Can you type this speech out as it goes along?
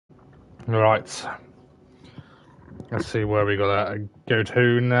Right. Let's see where we gotta go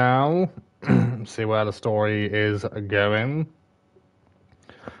to now. See where the story is going.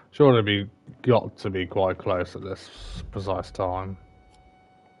 Surely we got to be quite close at this precise time.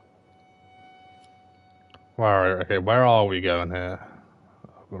 Where are we going here?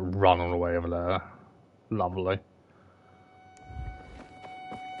 I've got to run all the way over there. Lovely.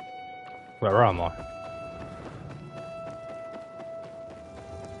 Where am I?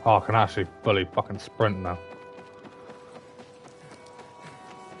 Oh, I can actually fully fucking sprint now.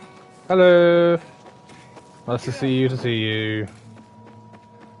 Hello! Nice to see you.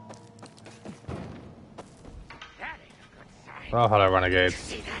 Oh, hello, renegade.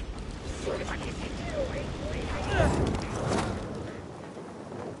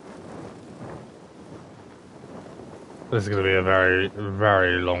 This is going to be a very,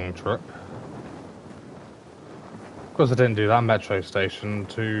 very long trip. Of course, I didn't do that metro station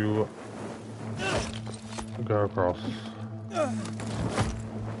to go across.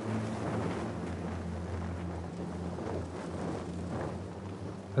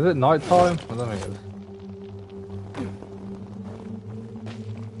 Is it night time? I don't think it is.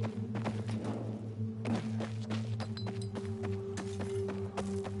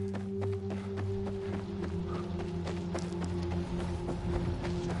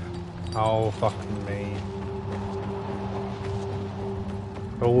 Oh, fuck me.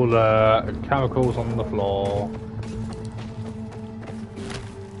 All the chemicals on the floor.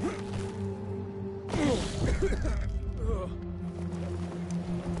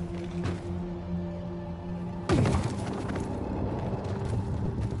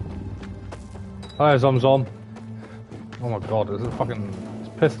 Hi, Zom. Oh my god, is it fucking... It's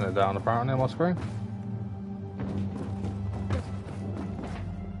pissing it down apparently on my screen.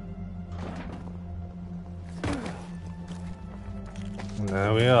 And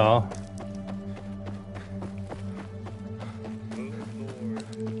there we are.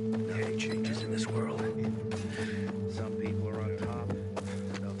 Many changes in this world. Some people are on top,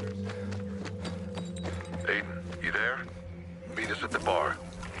 and others. Aiden, you there? Meet us at the bar.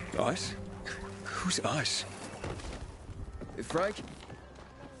 Us? Who's us? Frank?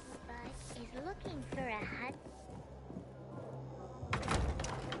 Bud is looking for a hut.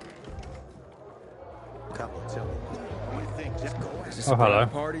 Couple of what do you think? Just go. Is this Oh, a hello.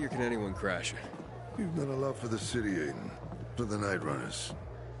 private party or can anyone crash it? You've done a lot for the city, Aiden. For the Night Runners.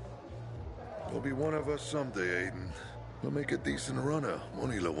 You'll be one of us someday, Aiden. We'll make a decent runner,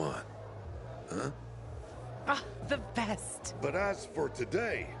 won't you, Lawan? Huh? Ah, the best. But as for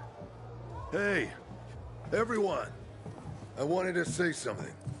today... Hey, everyone. I wanted to say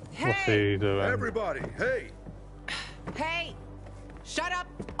something. What's he doing? Everybody, hey! Hey! Shut up,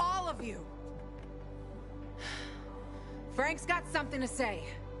 all of you! Frank's got something to say.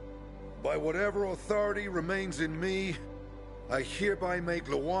 By whatever authority remains in me, I hereby make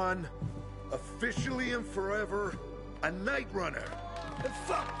Lawan officially and forever a Night Runner.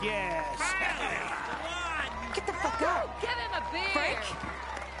 Fuck yes! Get the fuck out! Give him a beer! Frank?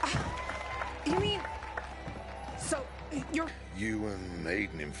 You mean... So, you're... You and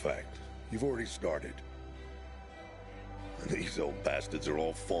Aiden, in fact. You've already started. These old bastards are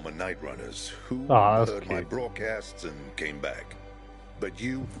all former Night Runners who that's heard my cute. broadcasts and came back. But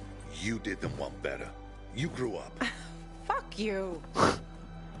you did them one better. You grew up. Fuck you.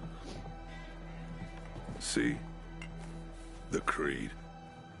 See? The creed.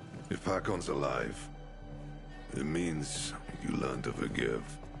 If Hakon's alive, it means you learn to forgive.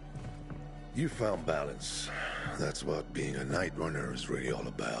 You found balance. That's what being a Night Runner is really all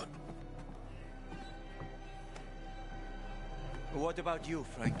about. What about you,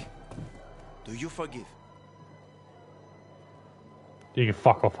 Frank? Do you forgive? You can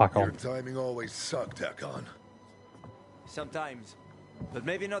fuck off, Your Hakon. timing always sucked, Hakon. Sometimes, but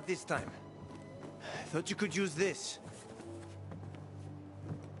maybe not this time. I thought you could use this.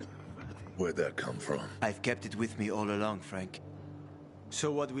 Where'd that come from? I've kept it with me all along, Frank.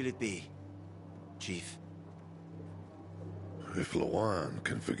 So what will it be, Chief? If Lawan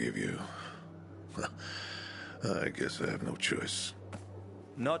can forgive you, I guess I have no choice.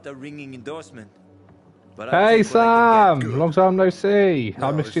 Not a ringing endorsement, but Hey, Sam! Good. Long time no see. I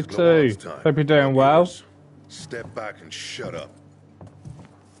No, missed this you is too. Lawan's time. Hope you're doing Not well. yours. Step back and shut up.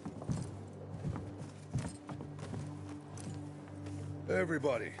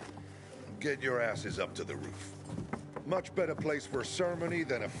 Everybody, get your asses up to the roof. Much better place for a ceremony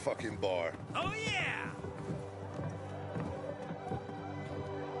than a fucking bar. Oh yeah!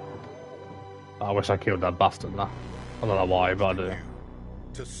 I wish I killed that bastard now. I don't know why, but I do.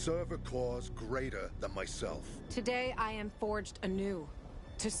 To serve a cause greater than myself. Today I am forged anew.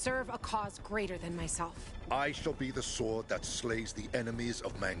 To serve a cause greater than myself. I shall be the sword that slays the enemies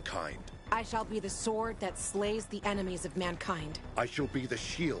of mankind. I shall be the sword that slays the enemies of mankind. I shall be the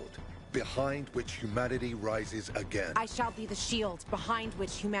shield behind which humanity rises again. I shall be the shield behind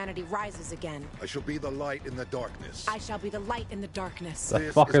which humanity rises again. I shall be the light in the darkness. I shall be the light in the darkness.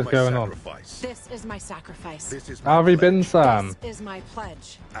 The fuck is going on? This is my sacrifice. This is How have you been, Sam? This is my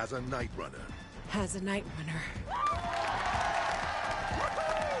pledge. As a night runner. As a night runner.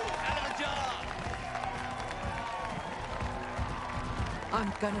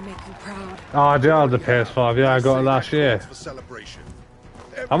 I'm gonna make you proud. Oh, I do have the PS5. Yeah, I got it last year. For celebration.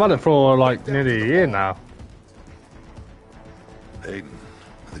 I've had it for like nearly a year now. Aiden,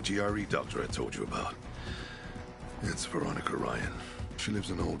 the GRE doctor I told you about. It's Veronica Ryan. She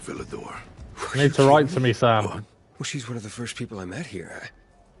lives in Old Villador. You need to write to me, Sam. What? Well, she's one of the first people I met here.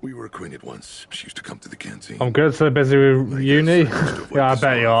 We were acquainted once. She used to come to the canteen. I'm good, so busy with uni. Yeah, I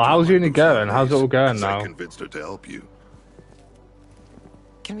bet you are. How's uni going? How's it all going now? I convinced her to help you.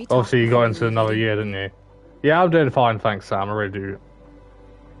 Can we talk? Obviously, you got into another year, didn't you? Yeah, I'm doing fine, thanks, Sam. I really do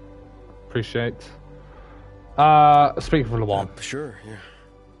appreciate. Speaking for LeBron. Sure,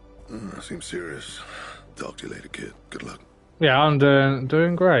 yeah. Seems serious. Talk to you later, kid. Good luck. Yeah, I'm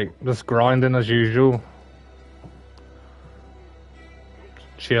doing great. Just grinding as usual.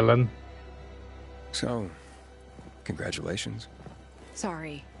 Chilling. So, congratulations.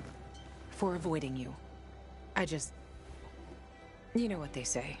 Sorry for avoiding you. I just... You know what they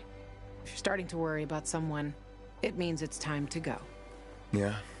say. If you're starting to worry about someone, it means it's time to go.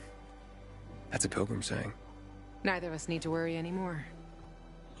 Yeah. That's a pilgrim saying. Neither of us need to worry anymore.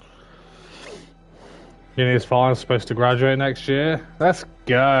 Uni's fine. Supposed to graduate next year. Let's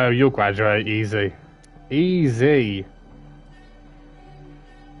go. You'll graduate easy. Easy.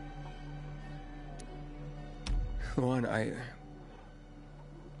 Luan,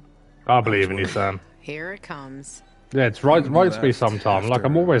 I believe in you, Sam. Here it comes. Yeah, it's right to me sometime. Like,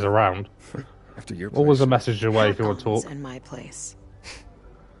 I'm always around. After your Always a message away if you want to Happens talk. in my place.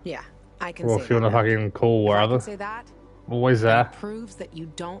 Yeah, I can Or say if you want to that. fucking call If I wherever. can say that, Always it there. proves that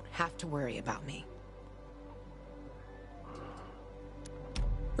you don't have to worry about me.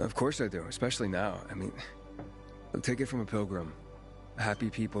 Of course I do, especially now. I mean, take it from a pilgrim. Happy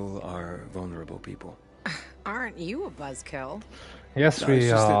people are vulnerable people. Aren't you a buzzkill? Yes, No, we it's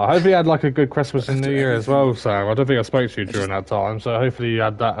just are. that- I hope you had like a good Christmas and After New Year as everything- well, Sam. I don't think I spoke to you during that time, so hopefully you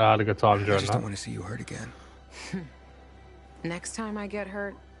had a good time I during just don't that. want to see you hurt again. Next time I get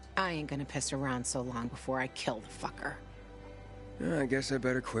hurt, I ain't gonna piss around so long before I kill the fucker. I guess I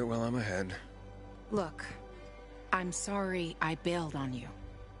better quit while I'm ahead. Look, I'm sorry I bailed on you.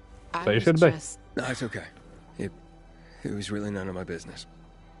 So you should be. No, it's okay. It was really none of my business.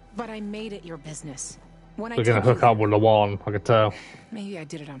 But I made it your business. When We're gonna told hook you up with Lawan, I could tell. maybe I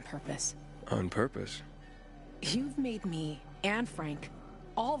did it on purpose. On purpose. You've made me and Frank,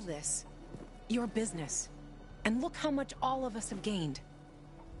 all this, your business. And look how much all of us have gained.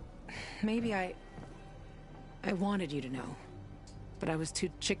 Maybe I wanted you to know. But I was too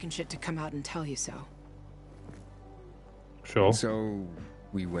chicken shit to come out and tell you so. Sure. So,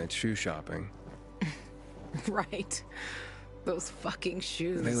 we went shoe shopping. Right. Those fucking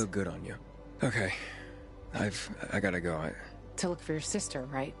shoes. They look good on you. Okay. I gotta go. To look for your sister,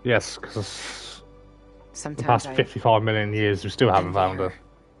 right? Yes, because the Sometimes past I... 55 million years, we still haven't found her.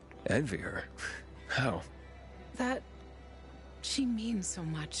 Envy her. How? That... She means so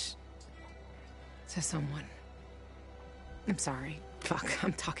much... to someone. I'm sorry. Fuck,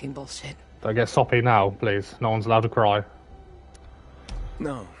 I'm talking bullshit. Don't get soppy now, please. No one's allowed to cry.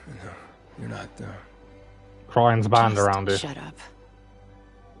 No, you're not. Crying's banned Just around here. shut up.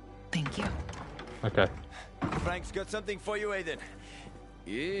 Thank you. Okay. Frank's got something for you, Aiden.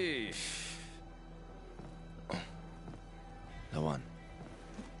 Yeesh. No one.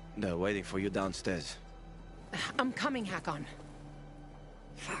 They're waiting for you downstairs. I'm coming, Hakon.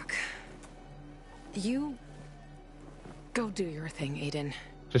 Fuck. You... go do your thing, Aiden.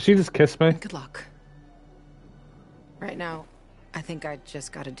 Did she just kiss me? Good luck. Right now, I think I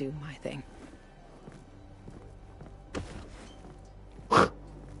just gotta do my thing.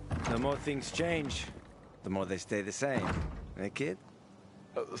 The more things change, the more they stay the same. Eh, kid?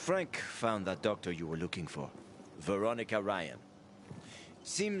 Frank found that doctor you were looking for. Veronica Ryan.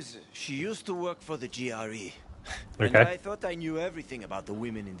 Seems she used to work for the GRE. And Okay. I thought I knew everything about the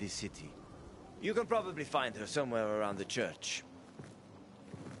women in this city. You can probably find her somewhere around the church.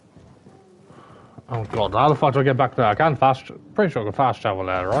 Oh god, how the fuck do I get back there? I can pretty sure I can fast travel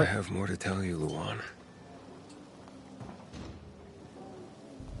there, I right? have more to tell you, Luan.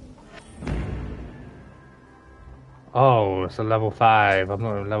 Oh, it's a level 5. I'm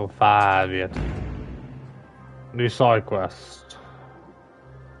not even level 5 yet. New side quest.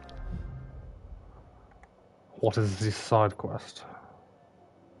 What is this side quest?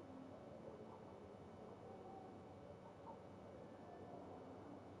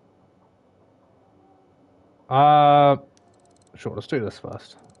 Sure, let's do this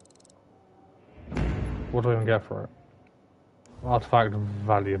first. What do I even get for it? Artifact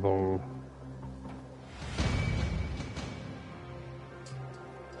valuable.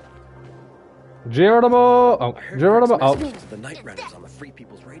 Geritable! Oh, Geritable! Oh. The night runners on the Free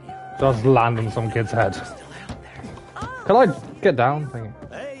People's Radio. Just land on some kid's head. Can I get down? Thank you.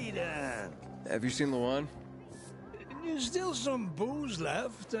 Hey, Dan. Have you seen Luan? There's still some booze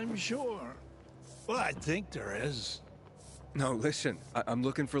left, I'm sure. Well, I think there is. No, listen. I'm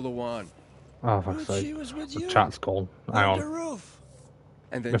looking for Luan. Oh, fuck's But sake. she was with The you. chat's gone. Hang On the on. roof.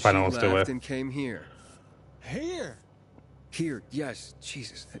 And then If she anyone's still left here. and came here. Here. Here, yes.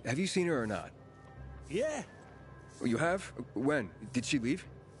 Jesus. Have you seen her or not? Yeah. Oh, you have? When? Did she leave?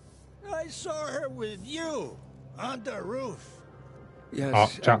 I saw her with you. On the roof. Yes.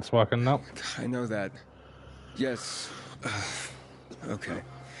 Oh, chat's working now. I know that. Yes. Okay.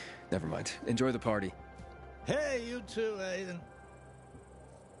 Never mind. Enjoy the party. Hey, you too, Aiden.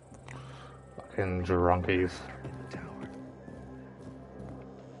 Fucking drunkies.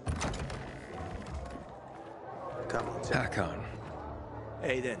 Come on, Tim. Pack on.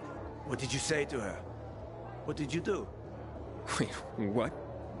 Aiden, what did you say to her? What did you do? Wait, what?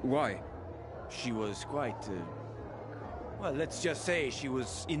 Why? She was quite, well, let's just say she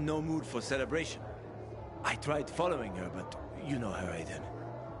was in no mood for celebration. I tried following her, but you know her, Aiden.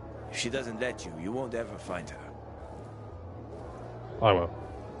 If she doesn't let you, you won't ever find her. I will.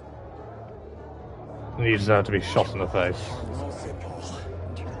 You deserve to be shot in the face. Well said, Paul.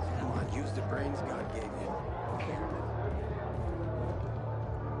 Come on, use the brains God gave you.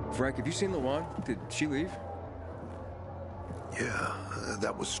 Frank, have you seen Luan? Did she leave? Yeah,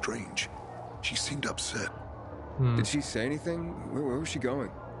 that was strange. She seemed upset. Did she say anything? Where was she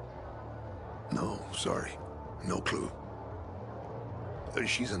going? No, sorry. No clue.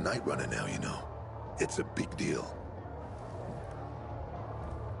 She's a night runner now, you know. It's a big deal.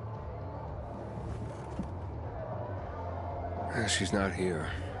 She's not here,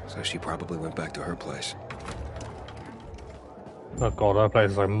 so she probably went back to her place. Oh god, her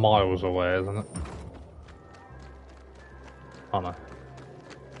place is like miles away, isn't it? Oh no.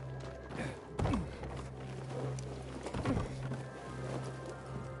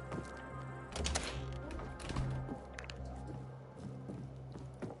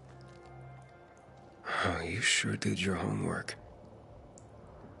 Oh, you sure did your homework.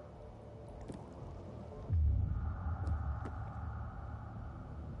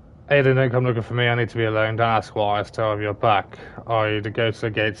 Aiden, don't come looking for me. I need to be alone. Don't ask why. I still have your back. I'd go to the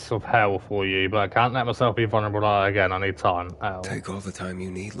gates of hell for you, but I can't let myself be vulnerable like that again. I need time. Ow. Take all the time you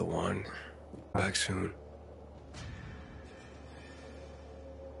need, Luan. Back soon.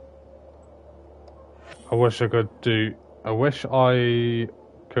 I wish I could do. I wish I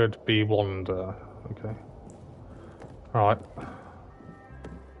could be Wanda. Okay. Alright.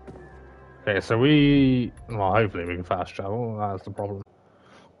 Okay, so we. Well, hopefully we can fast travel. That's the problem.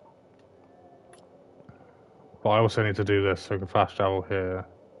 But I also need to do this so I can fast travel here.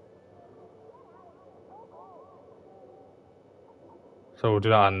 So we'll do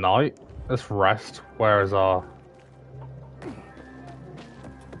that at night. Let's rest. Where is our...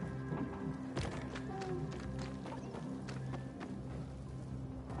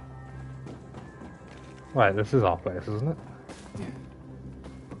 Right, this is our place, isn't it?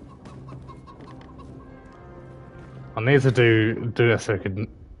 I need to do this so I can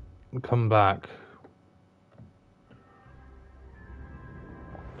come back.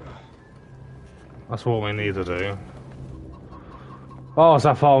 That's what we need to do. Oh, it's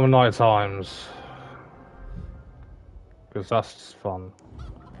that far with night times. Because that's fun.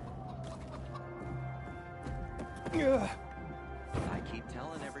 I keep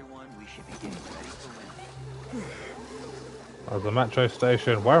telling everyone we should be getting ready for winter. There's the metro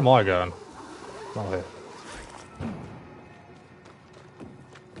station. Where am I going? Not here.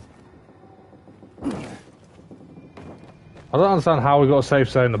 I don't understand how we got a safe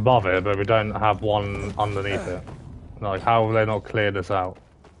zone above it, but we don't have one underneath it. Like, how have they not cleared this out?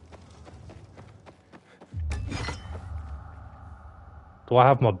 Do I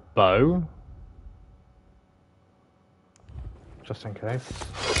have my bow? Just in case.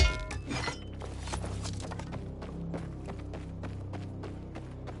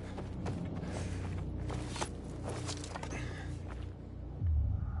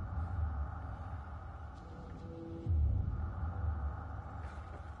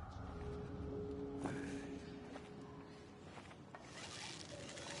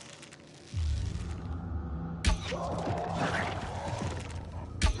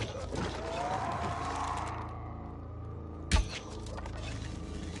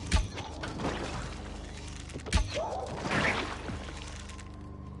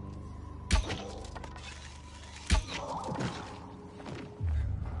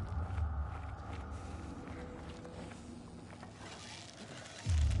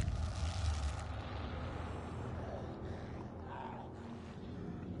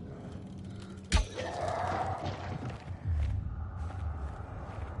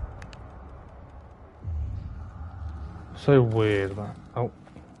 So weird, man. Oh.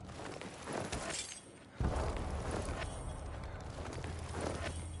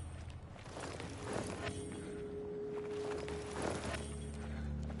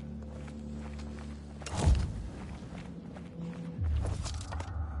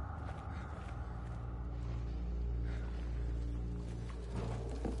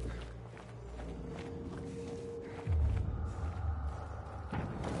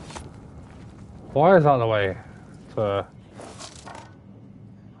 Why is that the way to...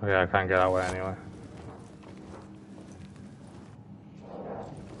 Okay, I can't get that way anyway.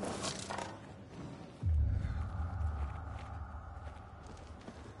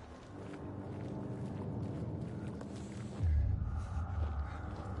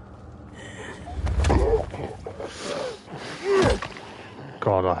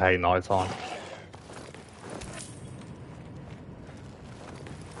 God, I hate nighttime.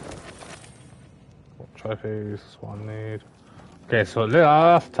 What trophies? That's what I need. Okay, so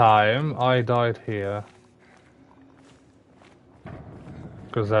last time I died here.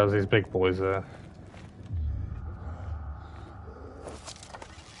 Because there was these big boys there.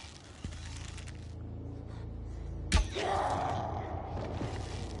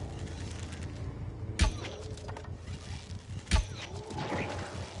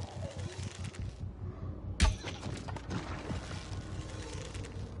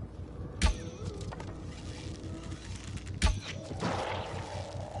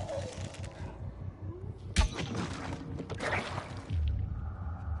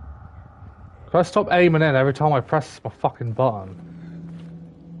 Can I stop aiming in every time I press my fucking button?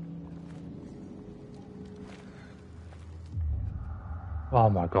 Oh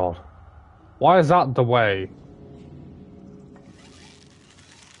my god. Why is that the way?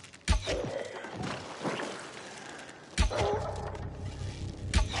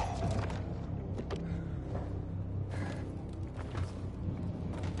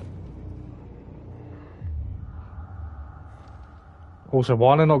 Also,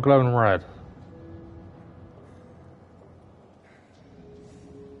 why are they not glowing red?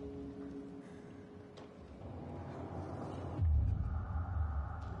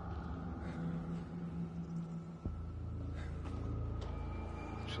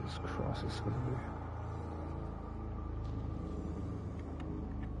 Jesus Christ, it's gonna be...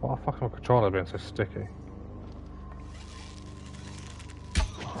 Why the fuck is my controller being so sticky?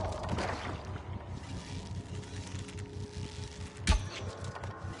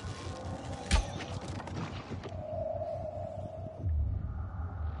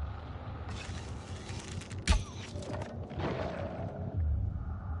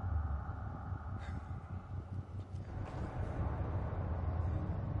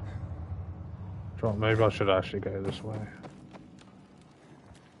 Maybe I should actually go this way.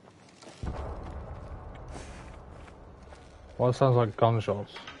 Well, it sounds like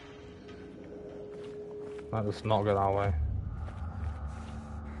gunshots. Let's not go that way.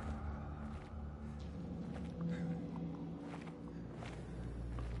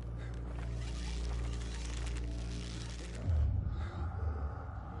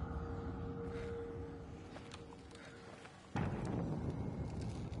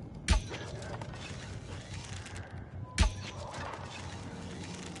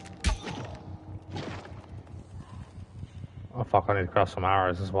 Oh fuck, I need to craft some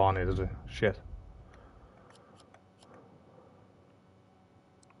arrows, that's what I need to do. Shit.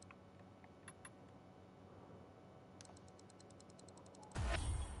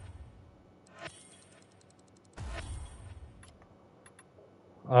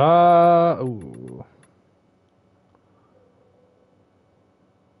 Ooh.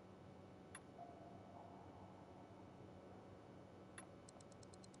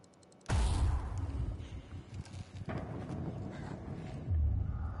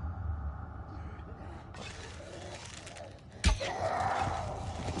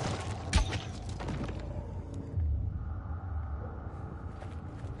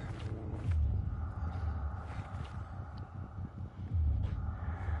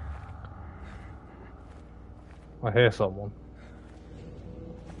 I hear someone.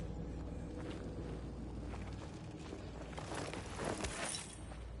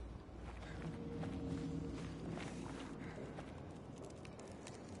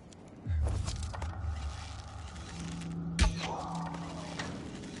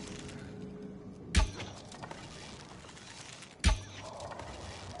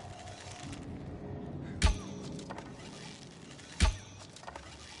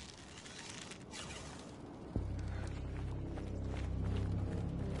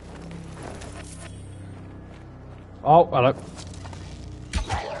 Oh, hello.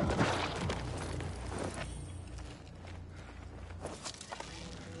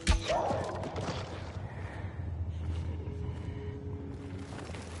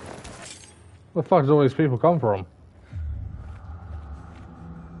 Where the fuck did all these people come from?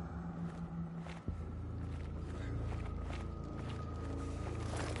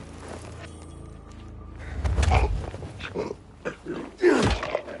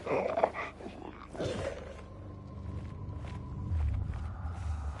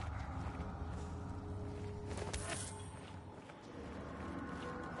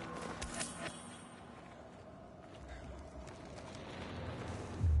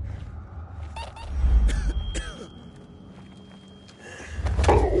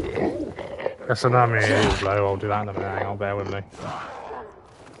 Guess another is low. I'll do that in a minute. Hang on, bear with me.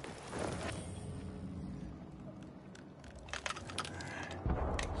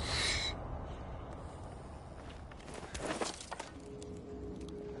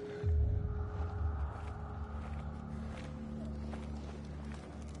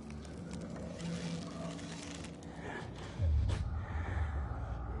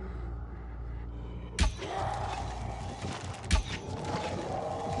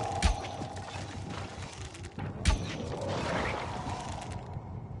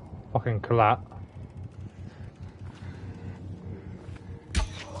 Fucking collapse.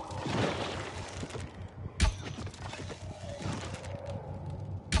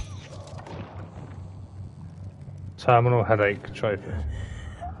 Terminal headache trophy.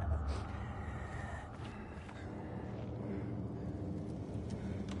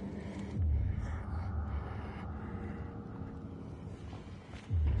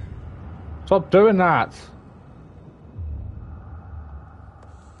 Stop doing that!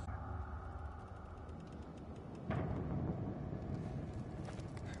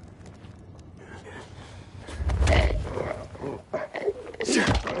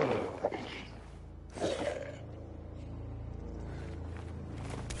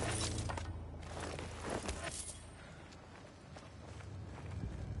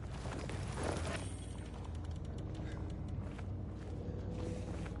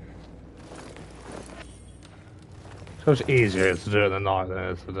 So much easier to do it at night than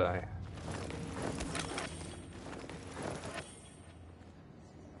it is today.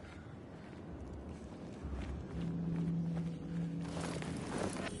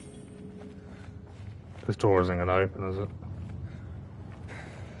 This door isn't going to open, is it?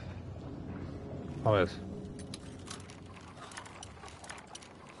 Oh, it is.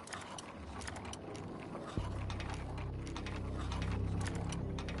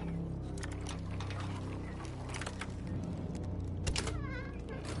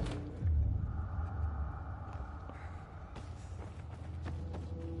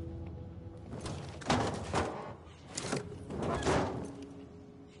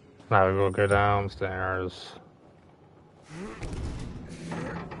 Now we will go downstairs.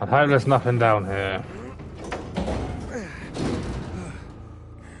 I hope there's nothing down here.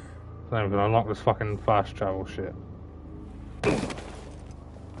 Then we're gonna unlock this fucking fast travel shit.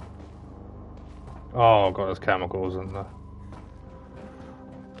 Oh god, there's chemicals in there.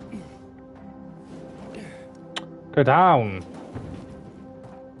 Go down!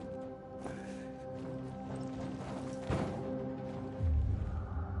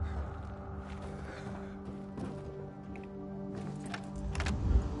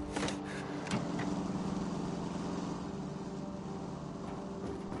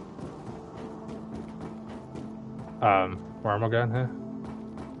 Where am I going here?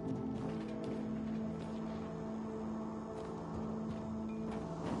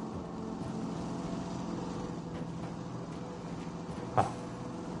 Ah.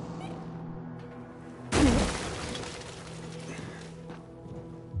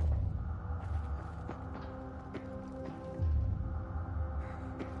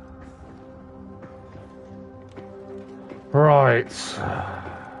 Right.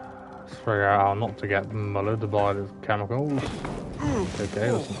 Let's figure out how not to get mullered by the chemicals. Okay,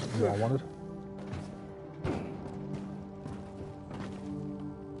 that's not what I wanted.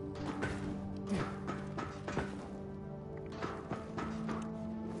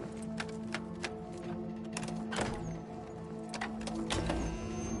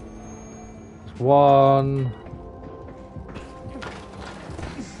 It's one.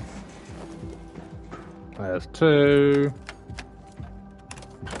 There's two.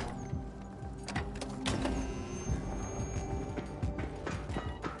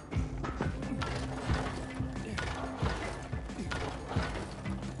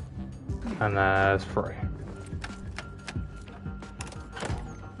 And there's three.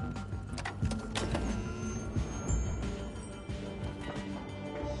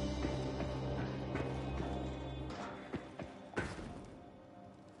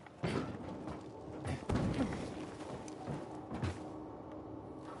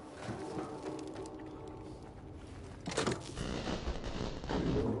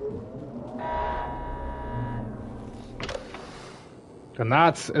 And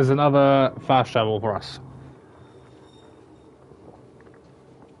that is another fast travel for us.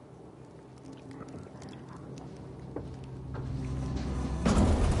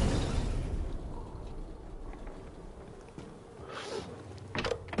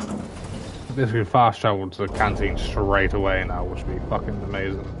 This could fast travel to the canteen straight away now, which would be fucking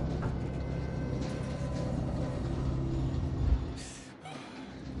amazing.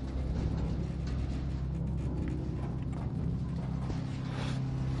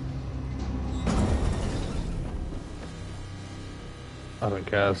 I don't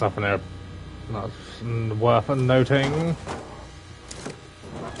care, there's nothing there that's worth noting. Inhibitor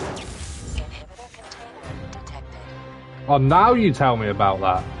container detected. Oh, now you tell me about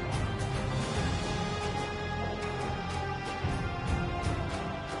that.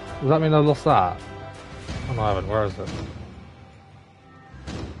 Does that mean I lost that? Oh, no, I haven't. Where is it?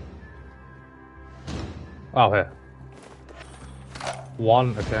 Oh, here.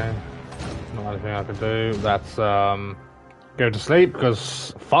 1, okay. Not anything I can do. That's, go to sleep,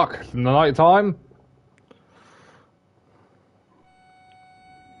 because, fuck, in the night time.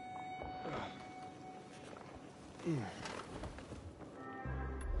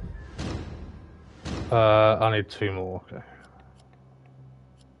 I need 2 more, okay.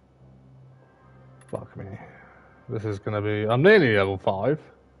 Fuck me. This is gonna be... I'm nearly level 5.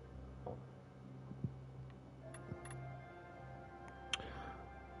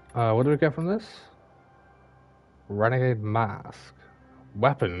 What do we get from this? Renegade Mask.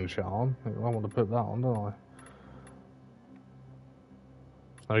 Weapon charm. I want to put that on, don't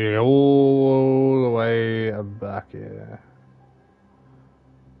I? Okay, all the way back here.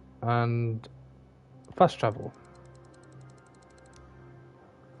 And... fast travel.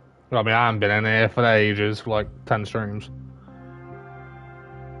 I mean, I haven't been in here for ages, for like 10 streams.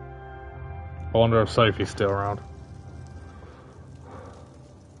 I wonder if Sophie's still around.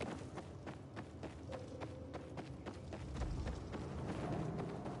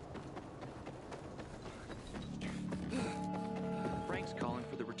 Frank's calling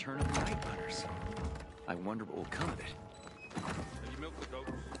for the return of night runners. I wonder what will come of it. Have you milked the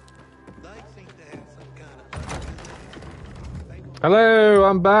goats? They seem to have some kind of... Hello,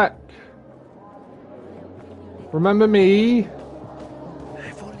 I'm back. Remember me?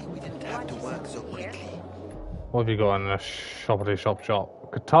 If only we didn't have to work so quickly. What have you got in the shoppity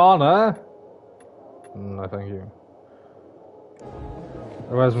shop? Katana? No, thank you.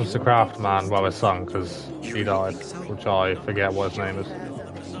 Where's Mr. Craftman? Well, his son, because he died, which I forget what his name is.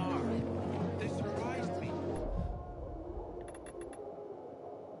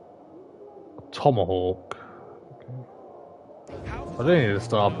 Tomahawk. Okay. I do need to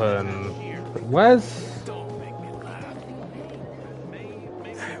start putting... Where's...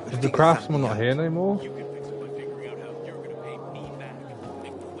 Is the craftsman not here anymore?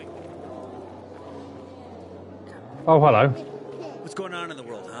 Oh, hello. What's going on in the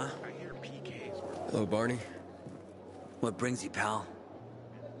world, huh? Hello, Barney. What brings you, pal?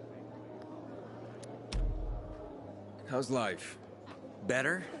 How's life?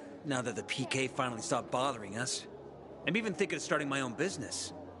 Better, now that the PK finally stopped bothering us. I'm even thinking of starting my own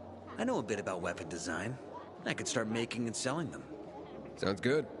business. I know a bit about weapon design. I could start making and selling them. Sounds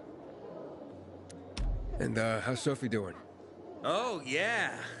good. And, how's Sophie doing? Oh,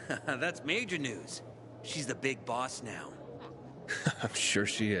 yeah. That's major news. She's the big boss now. I'm sure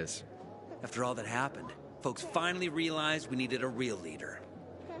she is. After all that happened, folks finally realized we needed a real leader.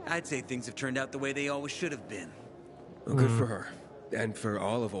 I'd say things have turned out the way they always should have been. Well, good for her. And for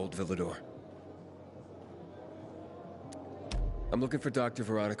all of Old Villador. I'm looking for Dr.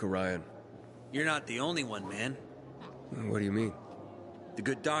 Veronica Ryan. You're not the only one, man. What do you mean? The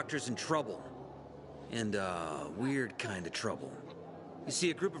good doctor's in trouble. And, weird kind of trouble. You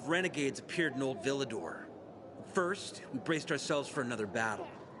see, a group of renegades appeared in Old Villador. First, we braced ourselves for another battle.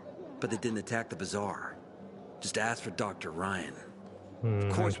 But they didn't attack the bazaar. Just asked for Dr. Ryan.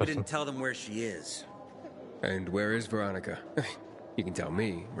 Of course, we didn't tell them where she is. And where is Veronica? You can tell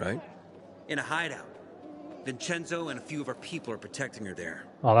me, right? In a hideout. Vincenzo and a few of our people are protecting her there.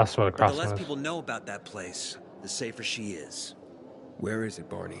 Oh, that's where the But the craftsman less is. people know about that place, the safer she is. Where is it,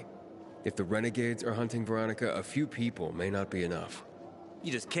 Barney? If the renegades are hunting Veronica, a few people may not be enough.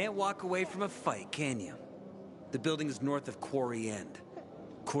 You just can't walk away from a fight, can you? The building is north of Quarry End.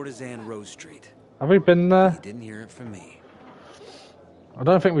 Courtesan Rose Street. Have we been there? You didn't hear it from me. I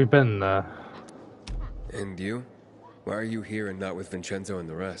don't think we've been there. And you? Why are you here and not with Vincenzo and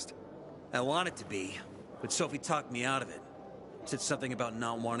the rest? I wanted to be, but Sophie talked me out of it. Said something about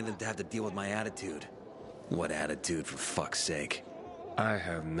not wanting them to have to deal with my attitude. What attitude, for fuck's sake? I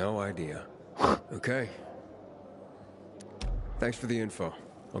have no idea. Okay. Thanks for the info.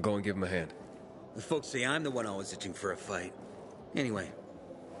 I'll go and give him a hand. The folks say I'm the one always itching for a fight. Anyway,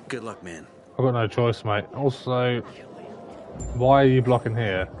 good luck, man. I've got no choice, mate. Also, why are you blocking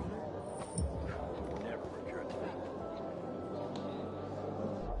here?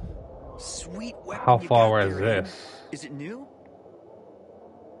 Sweet weapon. How far away is this? Is it new?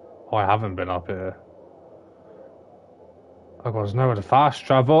 Oh, I haven't been up here. I've got nowhere to fast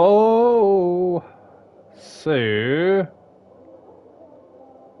travel. So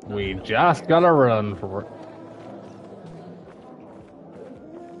we just gotta run for it.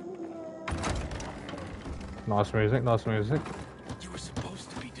 Nice music, nice music. You were supposed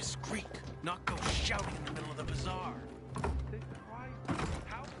to be discreet, not go shouting in the middle of the bazaar.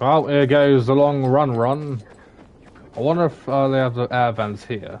 Well, here goes the long run. I wonder if they have the air vents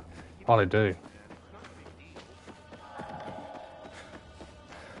here. Oh, they do.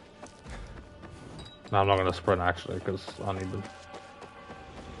 No, I'm not going to sprint actually, because I need them.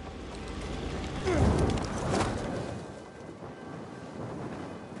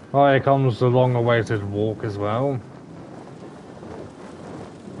 Oh, here comes the long-awaited walk as well.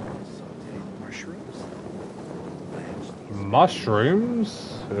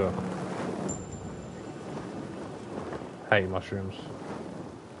 Mushrooms? Ugh. Hate mushrooms.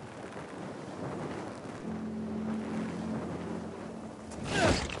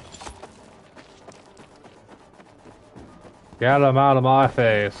 Get them out of my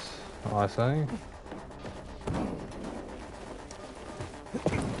face, I say.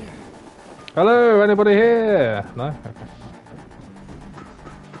 Hello, anybody here? No? Okay.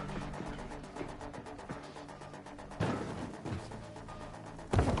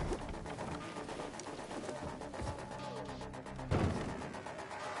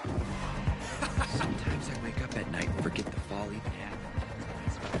 Sometimes I wake up at night and forget the fall even happened.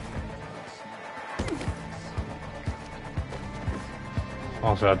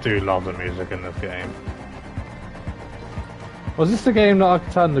 Also, I do love the music in this game. Was this the game that I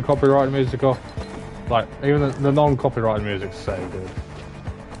could turn the copyrighted music off? Like, even the non-copyrighted music's so good.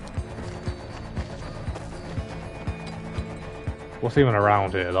 What's even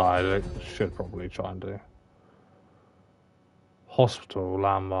around here that I should probably try and do? Hospital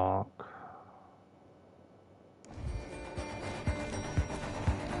landmark.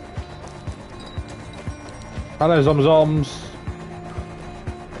 Hello, Zomzoms.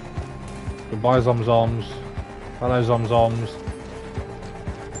 Goodbye, Zomzoms. Hello, Zomzoms.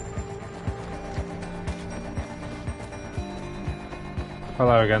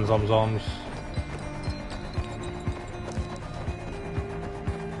 Hello again, Zomzoms.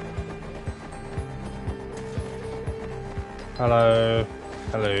 Hello.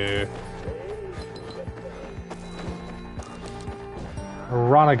 Hello.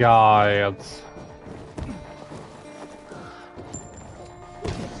 Renegades.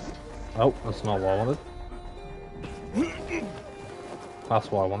 Oh, that's not what I wanted.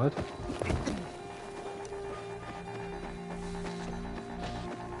 That's what I wanted.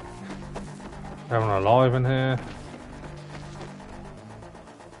 Everyone alive in here?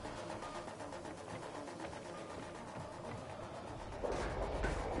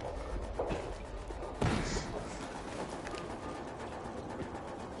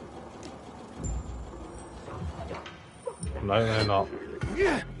 No, they're not.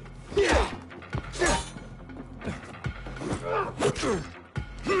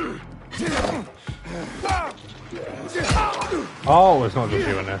 Oh, it's not just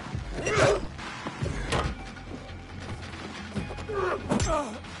you in there.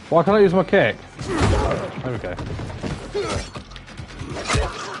 Why can't I use my kick? There we go.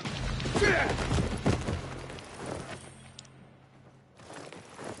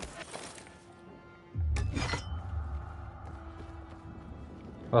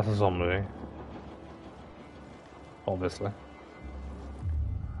 That's a zombie. Obviously.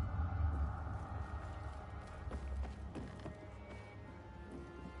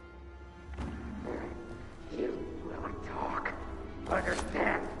 You will talk.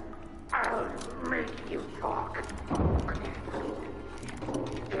 Understand? I'll make you talk.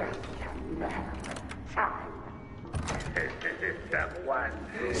 Just a matter of time. Someone.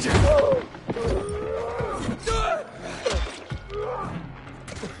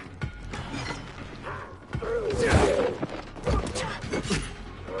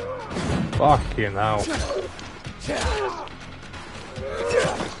 Fucking hell.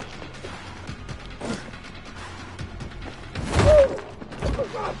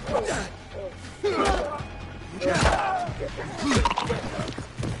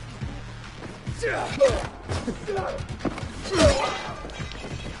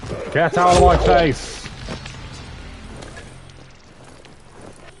 Get out of my face!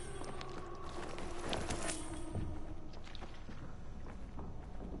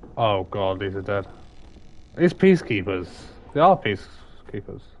 Oh god, these are dead. These peacekeepers. They are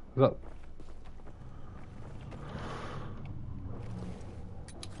peacekeepers. Is that...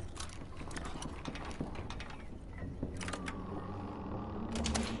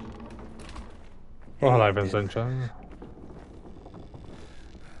 Oh, hello, Vincenzo.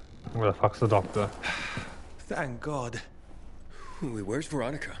 Where the fuck's the doctor? Thank God. Where's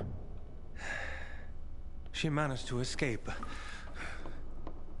Veronica? She managed to escape.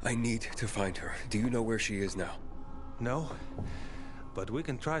 I need to find her. Do you know where she is now? No, but we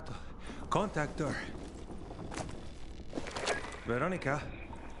can try to contact her. Veronica?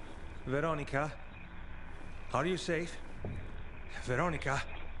 Veronica? Are you safe? Veronica?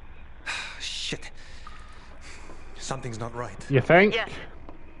 Shit. Something's not right. You think? Yes.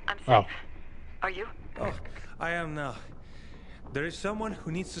 I'm safe. Oh. Are you? Oh, I am now. There is someone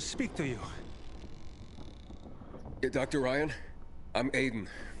who needs to speak to you. Dr. Ryan, I'm Aiden.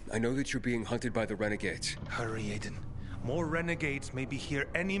 I know that you're being hunted by the renegades. Hurry, Aiden. More renegades may be here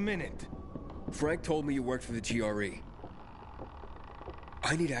any minute. Frank told me you worked for the GRE.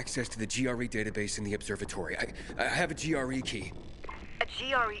 I need access to the GRE database in the observatory. I have a GRE key. A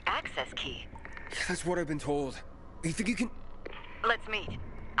GRE access key? That's what I've been told. You think you can... Let's meet.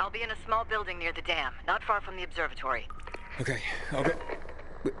 I'll be in a small building near the dam, not far from the observatory. Okay, I'll get...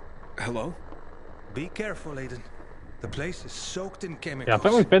 Hello? Be careful, Aiden. The place is soaked in chemicals. Yeah, I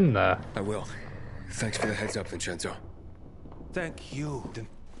think we've been there. I will. Thanks for the heads up, Vincenzo. Thank you.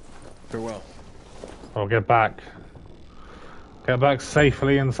 Farewell. I'll get back. Get back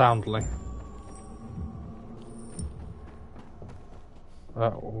safely and soundly.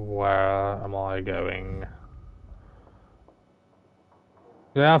 Where am I going?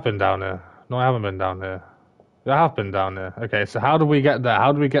 Yeah, I've been down here. No, I haven't been down here. Yeah, I have been down here. Okay, so how do we get there?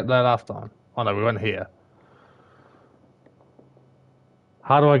 How did we get there last time? Oh no, we went here.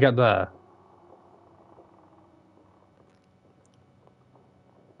 How do I get there?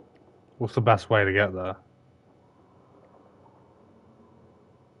 What's the best way to get there?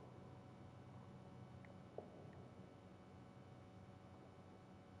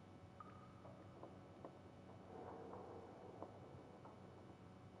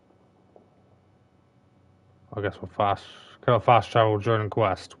 I guess we'll fast travel during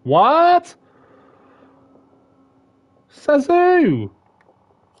quest. What? Says who?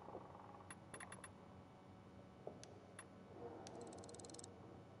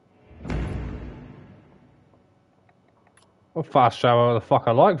 Well, fast travel the fuck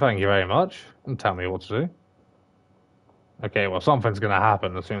I like, thank you very much. And tell me what to do. Okay, well something's gonna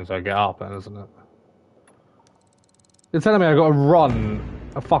happen as soon as I get up then, isn't it? You're telling me I gotta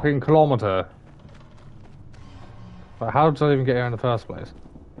run a fucking kilometer. But how did I even get here in the first place?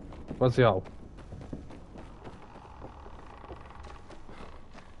 Where's the hole?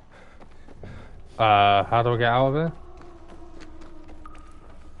 How do I get out of here?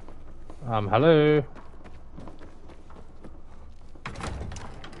 Hello?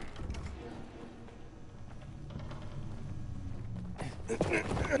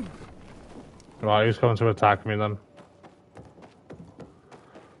 Right, who's coming to attack me then?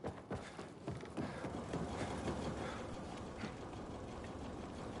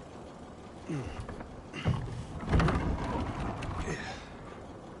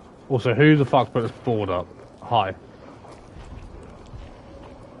 Also, who the fuck put this board up? Hi.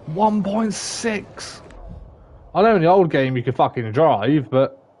 1.6! I know in the old game you could fucking drive,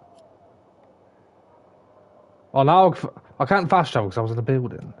 but... Oh, now I can't fast travel because I was in a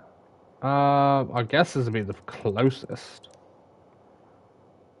building. I guess this would be the closest.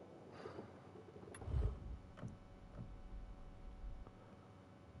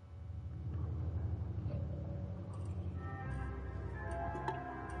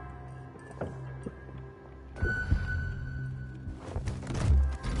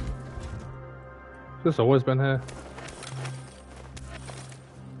 This always been here.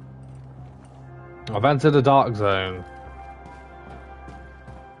 I've entered the dark zone.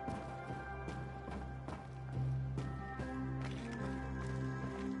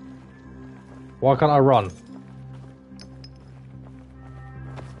 Why can't I run?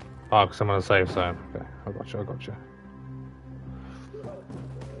 Oh, because I'm in a safe zone. Okay, I got you, I got you.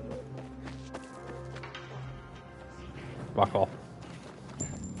 Back off.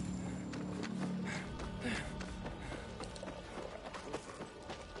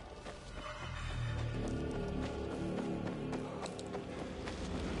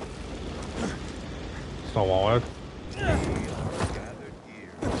 It's not one word.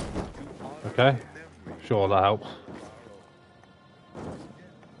 Okay, sure, that helps.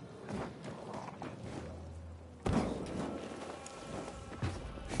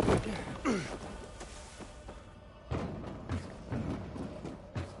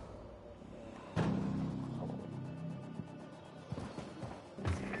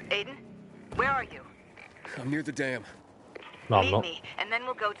 Aiden, where are you? I'm near the dam. No, I'm Meet not. me, and then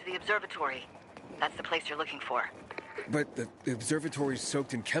we'll go to the observatory. That's the place you're looking for. But the observatory's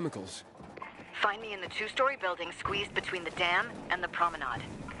soaked in chemicals. Find me in the 2-story building squeezed between the dam and the promenade.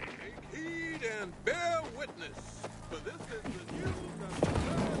 Take heed and bear witness, for this is the news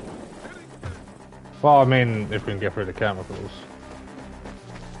of Well, I mean, if we can get through the chemicals.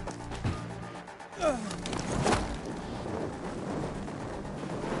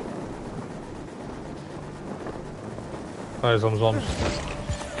 Hey, zoms.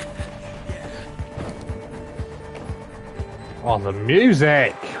 Oh, the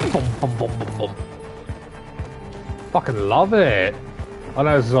music! Boom, boom, boom, boom, boom. Fucking love it. I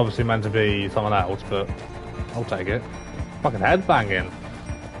know this is obviously meant to be someone else, but I'll take it. Fucking headbanging.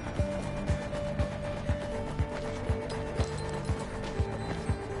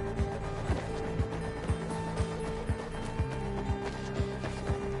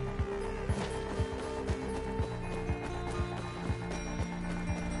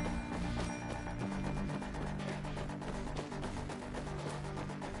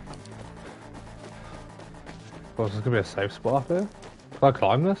 Is this gonna be a safe spot up here? Can I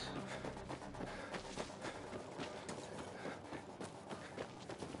climb this?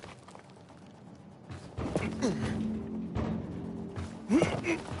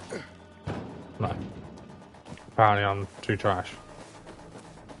 No. Apparently I'm too trash.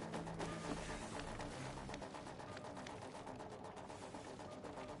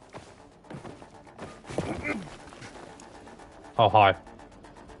 Oh, hi.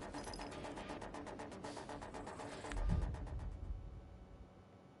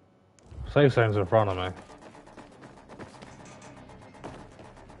 Safe zone's in front of me.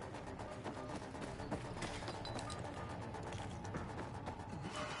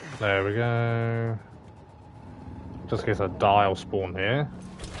 There we go. Just in case a dial spawn here.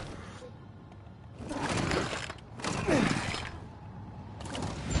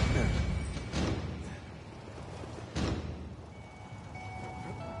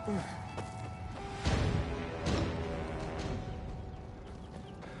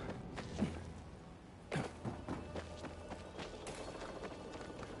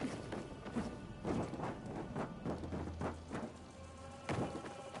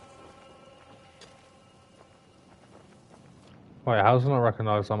 Wait, how does it not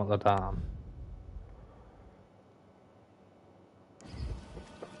recognise I'm at the dam?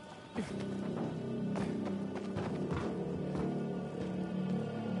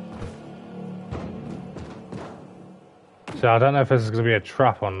 See, I don't know if this is going to be a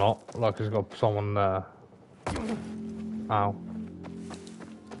trap or not. Like, he's got someone there. Ow.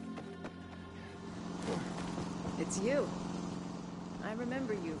 It's you. I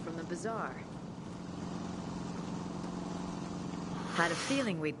remember you from the bazaar. Had a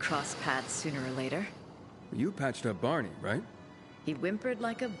feeling we'd cross paths sooner or later. You patched up Barney, right? He whimpered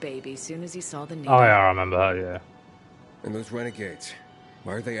like a baby soon as he saw the needle. Oh yeah, I remember that, yeah. And those renegades,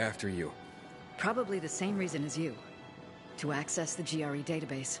 why are they after you? Probably the same reason as you. To access the GRE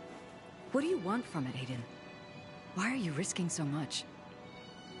database. What do you want from it, Aiden? Why are you risking so much?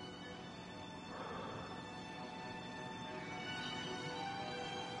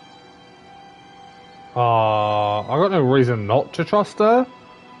 I got no reason not to trust her.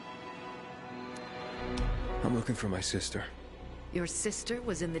 I'm looking for my sister. Your sister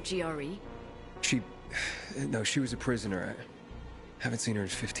was in the GRE? No, she was a prisoner. I haven't seen her in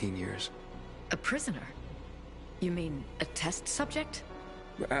 15 years. A prisoner? You mean a test subject?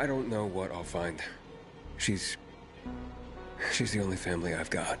 I don't know what I'll find. She's the only family I've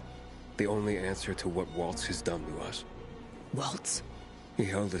got. The only answer to what Waltz has done to us. Waltz? He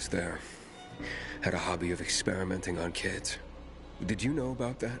held us there. Had a hobby of experimenting on kids. Did you know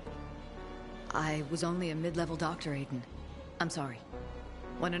about that? I was only a mid-level doctor, Aiden. I'm sorry.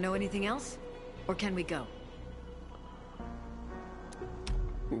 Want to know anything else? Or can we go?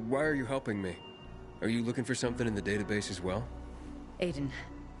 Why are you helping me? Are you looking for something in the database as well? Aiden,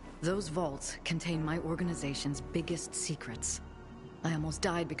 those vaults contain my organization's biggest secrets. I almost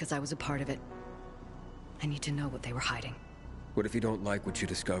died because I was a part of it. I need to know what they were hiding. What if you don't like what you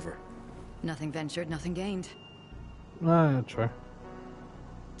discover? Nothing ventured, nothing gained. No, true.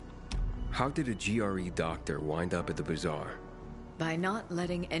 How did a GRE doctor wind up at the bazaar? By not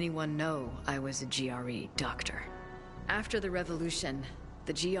letting anyone know I was a GRE doctor. After the revolution,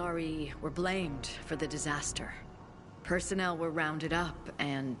 the GRE were blamed for the disaster. Personnel were rounded up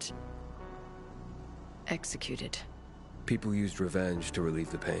and executed. People used revenge to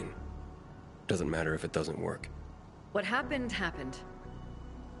relieve the pain. Doesn't matter if it doesn't work. What happened, happened.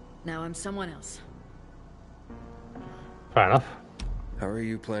 Now I'm someone else. Fair enough. How are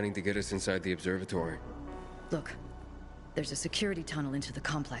you planning to get us inside the observatory? Look, there's a security tunnel into the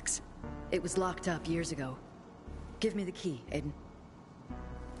complex. It was locked up years ago. Give me the key, Aiden.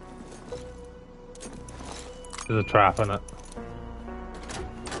 There's a trap in it.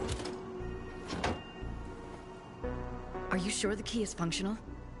 Are you sure the key is functional?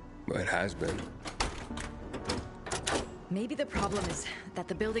 Well, it has been. Maybe the problem is that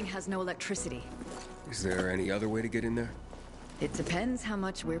the building has no electricity. Is there any other way to get in there? It depends how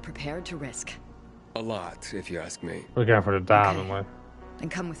much we're prepared to risk. A lot, if you ask me. We're going for the dam, aren't we? Then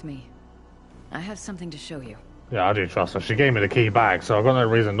come with me. I have something to show you. Yeah, I do trust her. She gave me the key back, so I've got no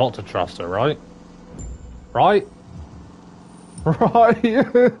reason not to trust her, right? Right?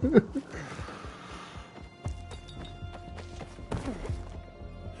 Right?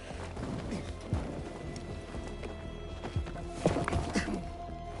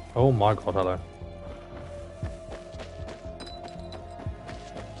 Oh my god, hello.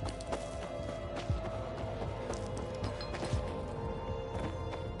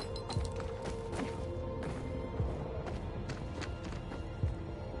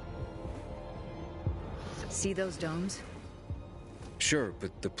 See those domes? Sure,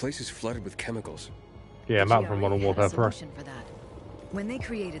 but the place is flooded with chemicals. Yeah, map from Modern Warfare 3. For that. When they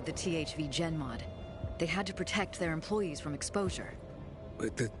created the THV Gen mod, they had to protect their employees from exposure.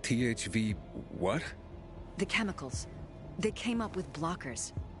 But the THV what? The chemicals. They came up with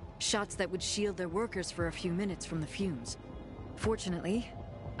blockers. Shots that would shield their workers for a few minutes from the fumes. Fortunately,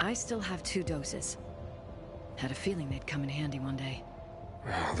 I still have 2 doses. Had a feeling they'd come in handy one day.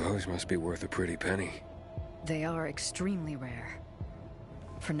 Oh, those must be worth a pretty penny. They are extremely rare.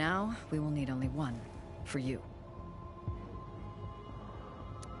 For now, we will need only 1. For you.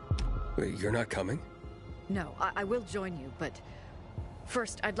 Wait, you're not coming? No, I will join you, but...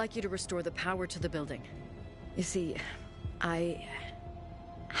 First, I'd like you to restore the power to the building. You see, I...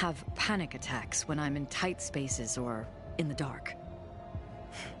 have panic attacks when I'm in tight spaces or in the dark.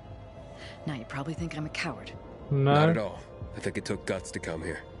 Now you probably think I'm a coward. No. Not at all. I think it took guts to come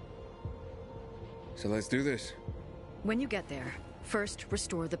here. So let's do this. When you get there, first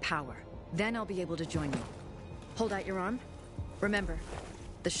restore the power. Then I'll be able to join you. Hold out your arm. Remember,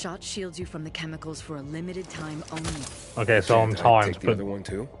 the shot shields you from the chemicals for a limited time only. Okay, so I'm timed, the other one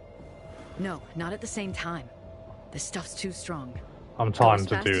too? No, not at the same time. This stuff's too strong. I'm timed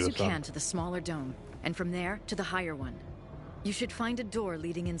Go to as fast do as you this. can to the smaller dome, and from there to the higher one. You should find a door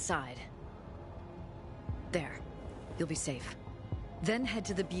leading inside. There. You'll be safe. Then head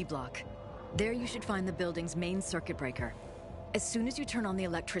to the B block. There you should find the building's main circuit breaker. As soon as you turn on the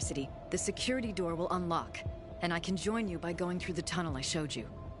electricity, the security door will unlock, and I can join you by going through the tunnel I showed you.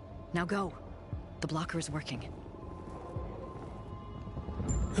 Now go. The blocker is working.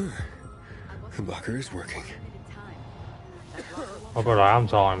 The blocker is working. Oh god, I am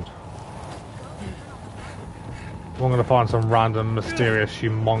timed. I'm gonna find some random, mysterious,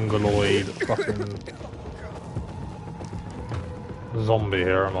 humongoloid fucking zombie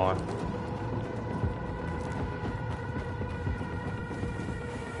here, am I?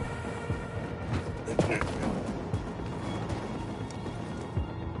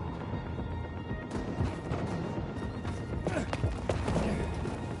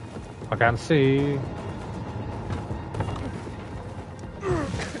 I can't see.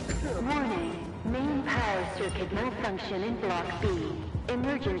 Warning. Main power circuit malfunction in Block B.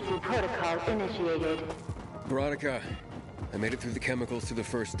 Emergency protocol initiated. Veronica, I made it through the chemicals to the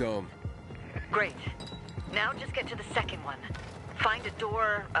first dome. Great. Now just get to the second one. Find a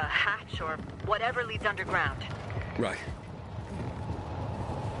door, a hatch, or whatever leads underground. Right.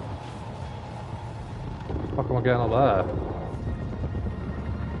 Fuck am I getting up there?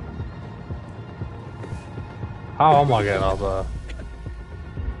 How am I getting up there?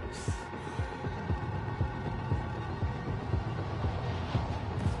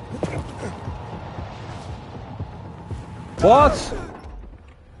 What?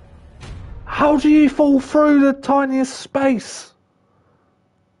 How do you fall through the tiniest space?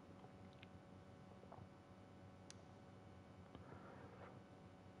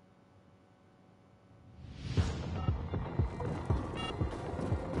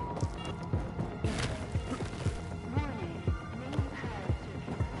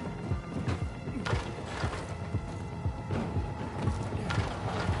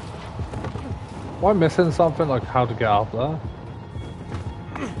 Am I missing something, like how to get up there?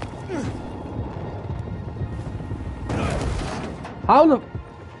 How the...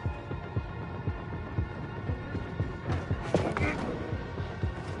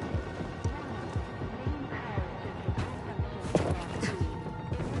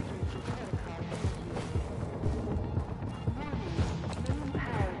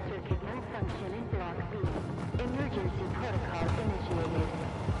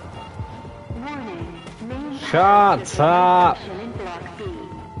 Shut up! In Block B.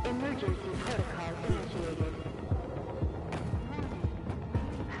 Emergency protocol initiated.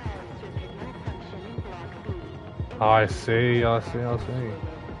 I see.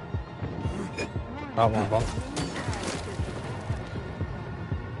 That one, fun.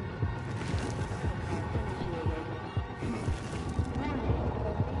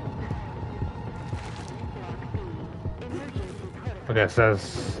 Okay, so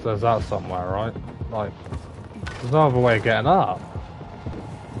there's that somewhere, right? Like, there's no other way of getting up.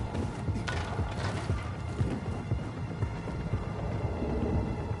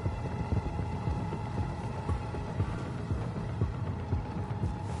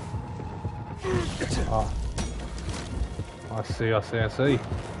 Ah. I see.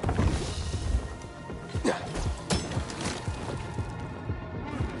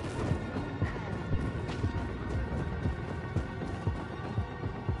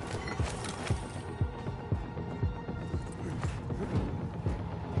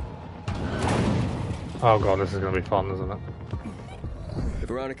 Oh god, this is gonna be fun, isn't it?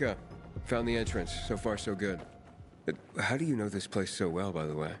 Veronica, found the entrance. So far, so good. How do you know this place so well, by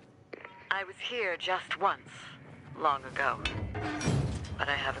the way? I was here just once, long ago. But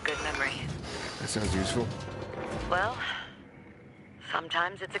I have a good memory. That sounds useful. Well,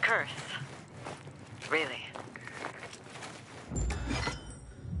 sometimes it's a curse. Really.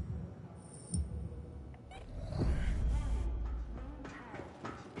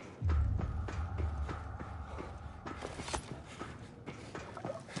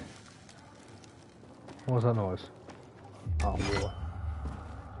 What was that noise? Oh, water.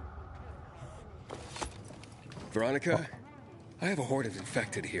 Veronica, I have a horde of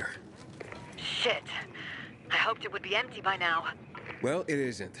infected here. Shit. I hoped it would be empty by now. Well, it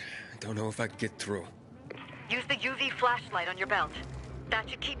isn't. I don't know if I can get through. Use the UV flashlight on your belt. That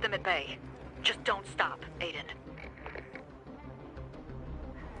should keep them at bay. Just don't stop, Aiden.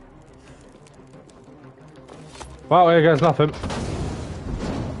 Well, here goes nothing.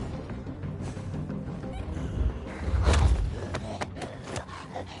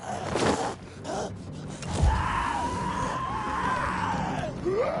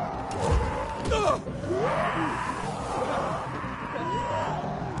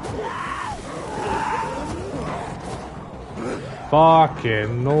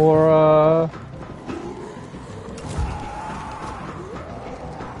 Fucking Nora.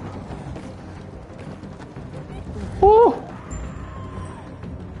 Woo.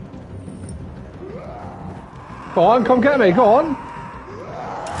 Go on, come get me, go on.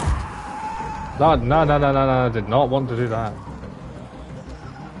 No, I did not want to do that.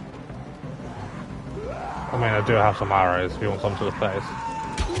 I mean, I do have some arrows if you want some to the face.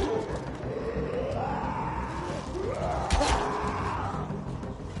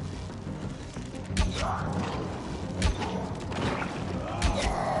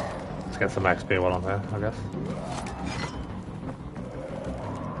 Let's get some XP while I'm here, I guess.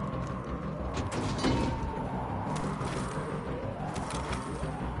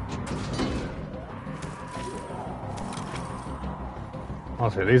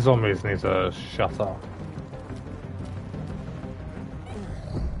 Honestly, these zombies need to shut up.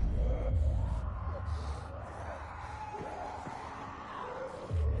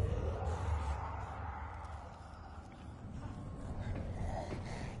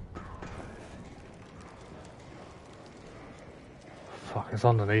 Fuck, it's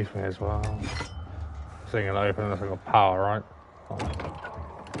underneath me as well. Seeing it open, unless I've got power, right? Oh.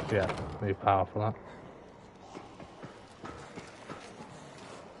 Yeah, need power for that.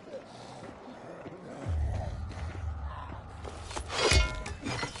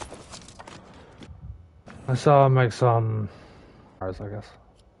 Let's make some arrows, I guess.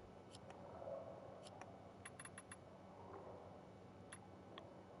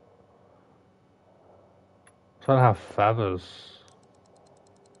 So I don't have feathers.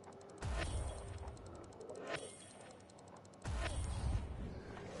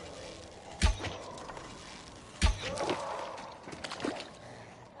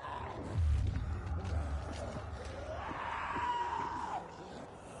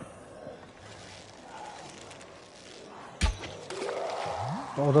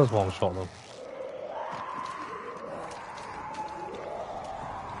 Oh, there's one shot them.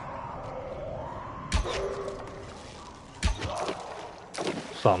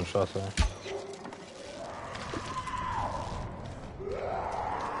 Some, should I say.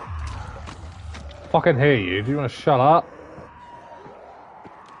 Fucking hear you. Do you want to shut up?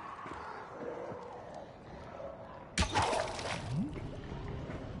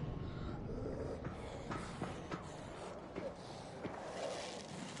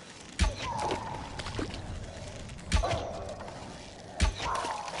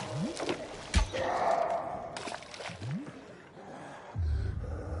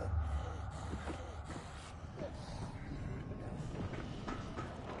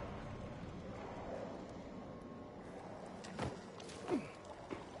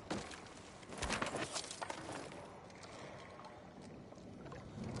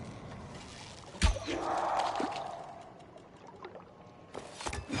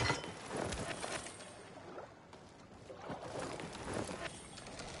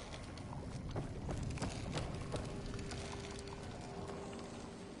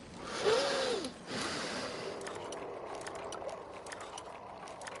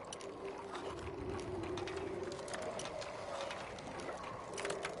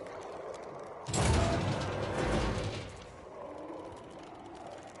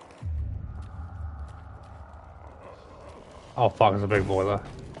 Oh fuck, there's a big boy there.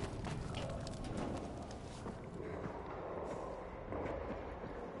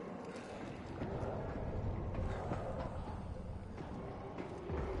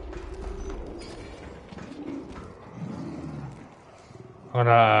 I'm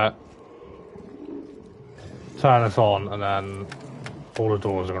gonna turn this on and then all the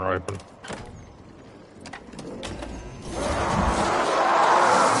doors are gonna open.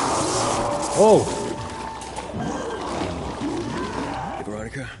 Oh!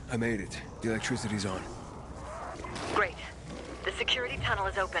 Veronica, I made it. The electricity's on. Great. The security tunnel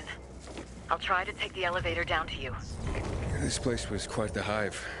is open. I'll try to take the elevator down to you. This place was quite the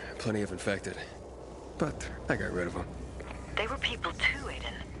hive. Plenty of infected. But I got rid of them. They were people too,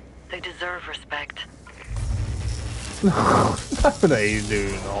 Aiden. They deserve respect. No, they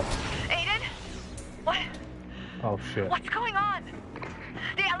do not. Aiden? What? Oh shit. What's going on?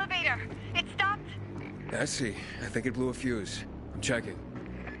 The elevator. It stopped. I see. I think it blew a fuse. I'm checking.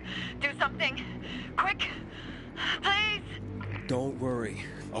 Do something. Quick. Please. Don't worry.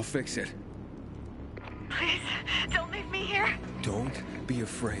 I'll fix it. Please, don't leave me here. Don't be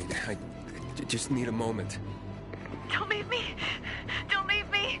afraid. I just need a moment. Don't leave me. Don't leave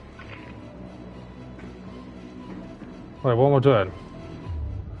me. Wait, what am I doing?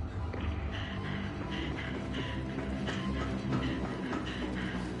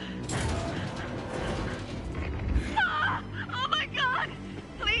 Oh my God!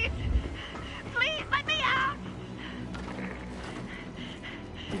 Please! Please let me out!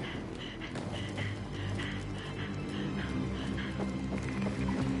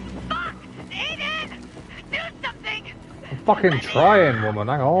 Fuck! Aiden! Do something! I'm fucking trying, woman,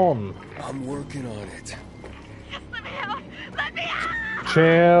 hang on. I'm working on it. Just let me out! Let me out!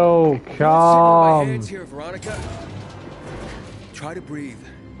 Chill, My calm. hands here, Veronica. Try to breathe.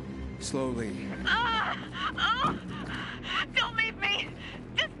 Slowly. Oh, don't leave me!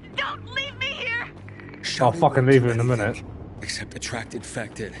 Just don't leave me here! I'll fucking leave you in a minute. Except attract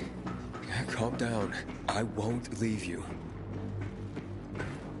infected. Calm down. I won't leave you.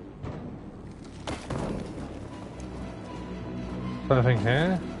 Anything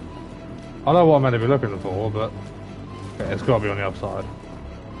here? I know what I'm meant to be looking for, but okay, it's got to be on the other side.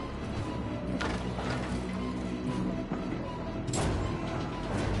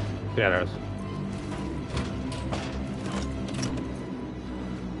 Yeah, there is.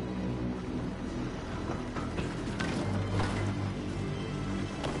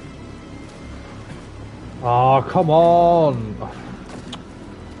 Oh, come on!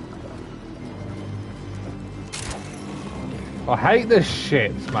 I hate this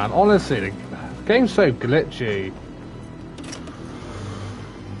shit, man. Honestly, the game's so glitchy.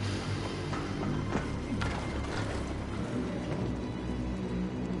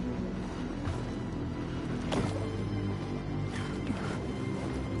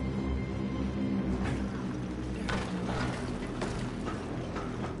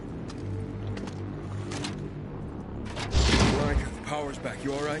 Veronica, the power's back.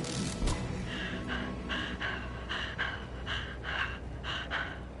 You alright?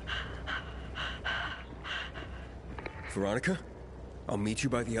 Veronica, I'll meet you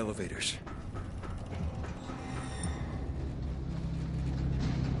by the elevators.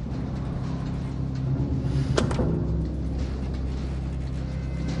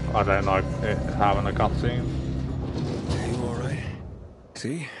 I don't like it having a cutscene. You alright?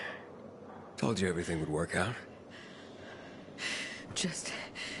 See? Told you everything would work out. Just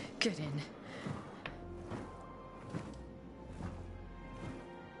get in.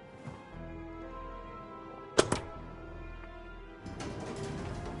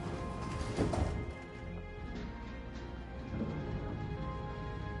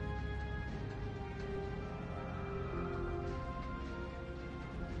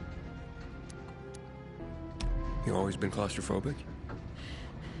 You always been claustrophobic?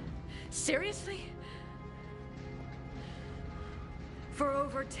 Seriously? For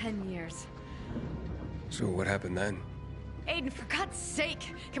over 10 years. So what happened then? Aiden, for God's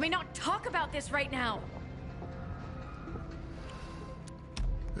sake, can we not talk about this right now?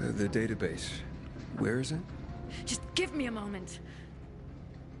 The database. Where is it? Just give me a moment.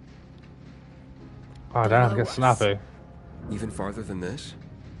 I don't have to get snappy. Even farther than this?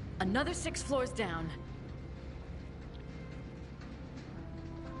 Another 6 floors down.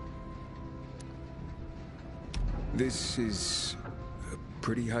 This is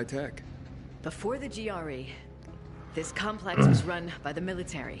pretty high tech. Before the GRE, this complex was run by the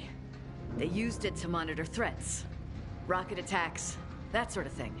military. They used it to monitor threats, rocket attacks, that sort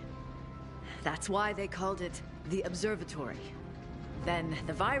of thing. That's why they called it the observatory. Then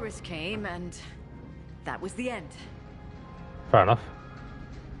the virus came and that was the end. Fair enough.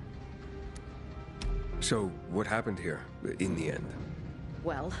 So, what happened here, in the end?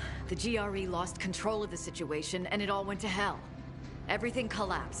 Well, the GRE lost control of the situation and it all went to hell. Everything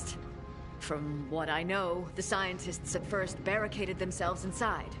collapsed. From what I know, the scientists at first barricaded themselves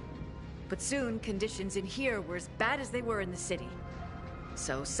inside. But soon, conditions in here were as bad as they were in the city.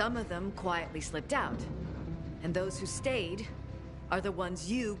 So some of them quietly slipped out. And those who stayed are the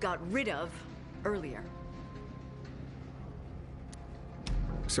ones you got rid of earlier.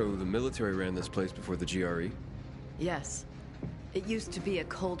 So the military ran this place before the GRE? Yes. It used to be a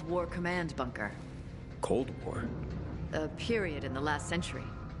Cold War command bunker. Cold War? A period in the last century.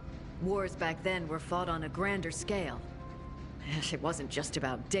 Wars back then were fought on a grander scale. It wasn't just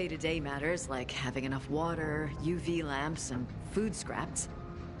about day-to-day matters like having enough water, UV lamps, and food scraps.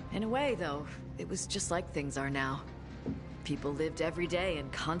 In a way, though, it was just like things are now. People lived every day in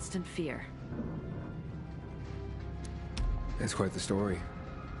constant fear. That's quite the story.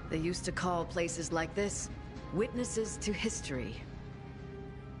 They used to call places like this witnesses to history.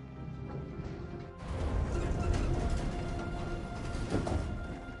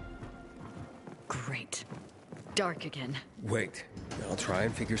 Great. Dark again. Wait, I'll try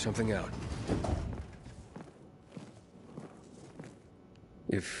and figure something out.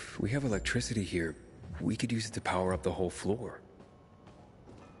 If we have electricity here, we could use it to power up the whole floor.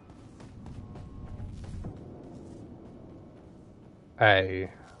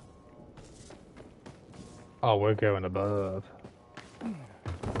 Hey. Oh, we're going above. So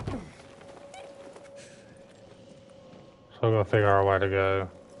we've got to figure out where to go.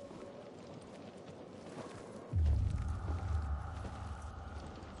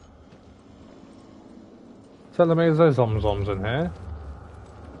 Telling me there's zomzoms in here.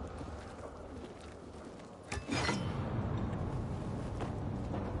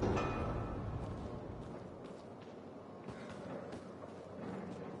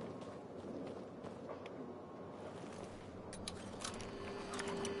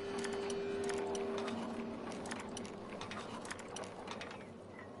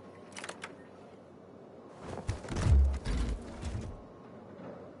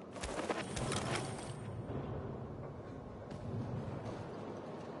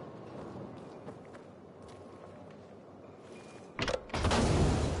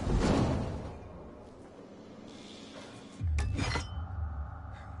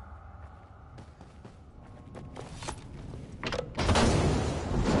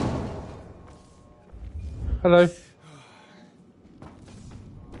 Hello.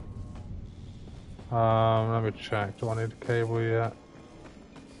 Let me check. Do I need a cable yet?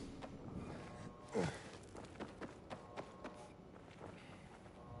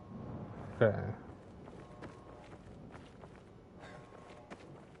 Okay.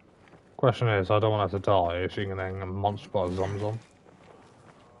 Question is, I don't want her to die if she can hang a monster by a zomzom.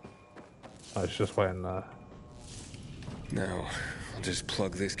 Oh, it's just waiting there. Now, I'll just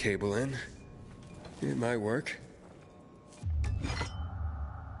plug this cable in. It might work.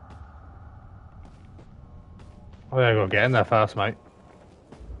 Oh yeah, go get in there fast, mate.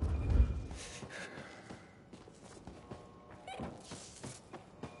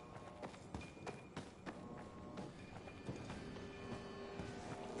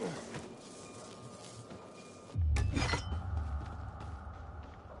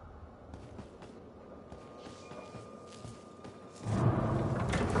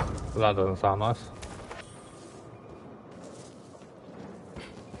 That doesn't sound nice.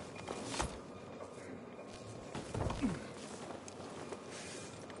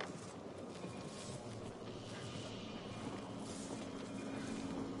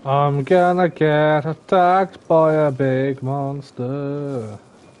 I'm gonna get attacked by a big monster.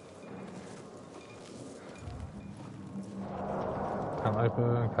 Can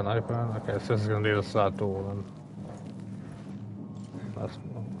open, can open. Okay, so this is gonna be the sad door then. That's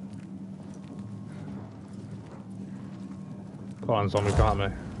come on, zombie, come at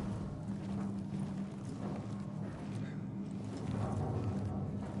me.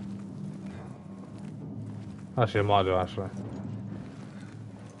 Actually, I might do, actually.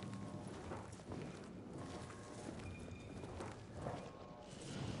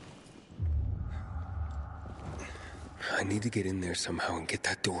 I need to get in there somehow and get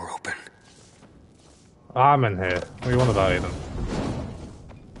that door open. I'm in here. What do you want about Ethan?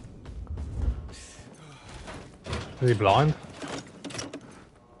 Is he blind?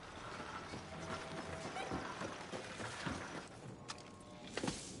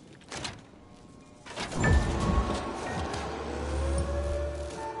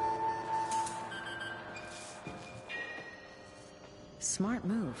 Smart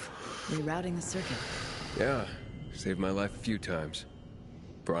move. Rerouting the circuit. Yeah, Saved my life a few times.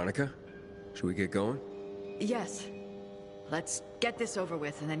 Veronica, should we get going? Yes. Let's get this over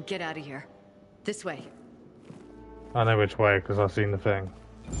with and then get out of here. This way. I know which way, because I've seen the thing.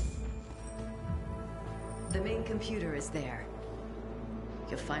 The main computer is there.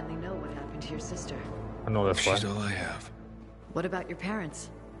 You'll finally know what happened to your sister. I know this way. She's all I have. What about your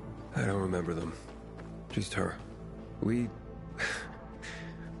parents? I don't remember them. Just her. We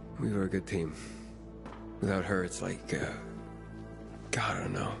were a good team. Without her, it's like, God, I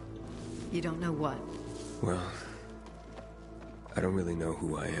don't know. You don't know what? Well, I don't really know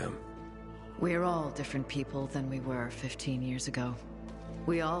who I am. We're all different people than we were 15 years ago.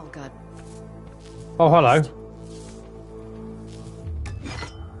 We all got... Oh, hello.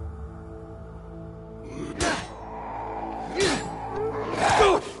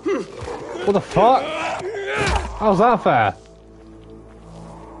 What the fuck? How's that fair?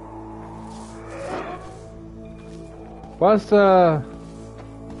 Where's the...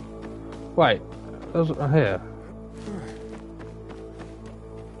 Wait, there's here.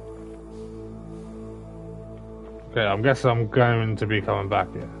 Okay, I'm guessing I'm going to be coming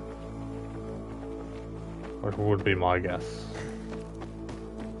back here. Which would be my guess.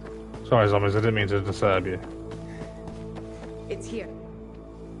 Sorry, zombies, I didn't mean to disturb you. It's here.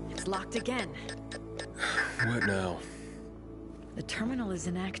 It's locked again. What now? The terminal is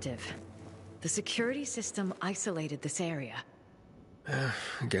inactive. The security system isolated this area.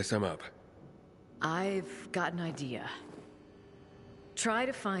 Guess I'm up. I've got an idea. Try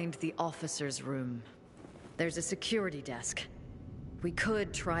to find the officer's room. There's a security desk. We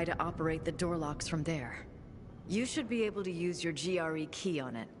could try to operate the door locks from there. You should be able to use your GRE key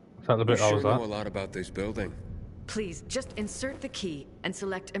on it. Is that the bit I was know at? a lot about this building. Please, just insert the key and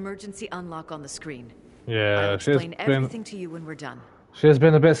select emergency unlock on the screen. Yeah, I'll explain everything to you when we're done. She has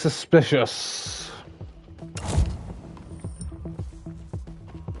been a bit suspicious.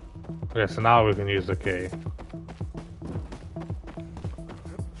 Okay, so now we can use the key.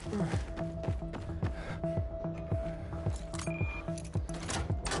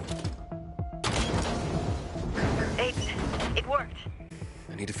 It worked.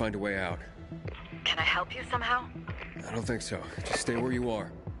 I need to find a way out. Can I help you somehow? I don't think so. Just stay where you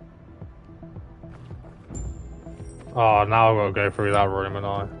are. Oh, now I've got to go through that room, and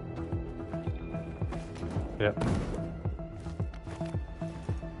I. Yep.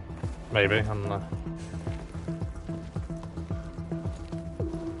 Maybe, I don't know.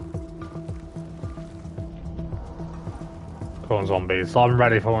 Come on, zombies. I'm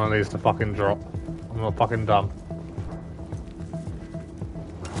ready for one of these to fucking drop. I'm not fucking dumb.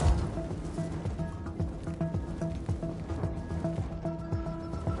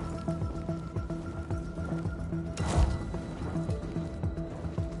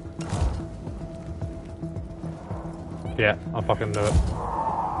 Yeah, I fucking knew it.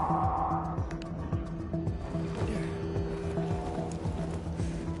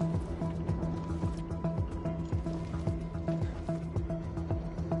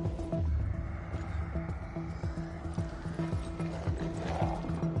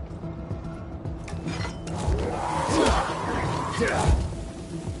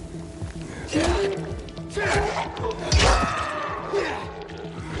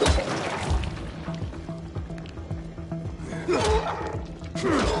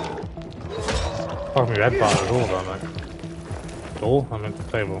 Fuck me, that bar is all done, like. Door? I meant the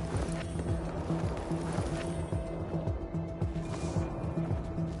table.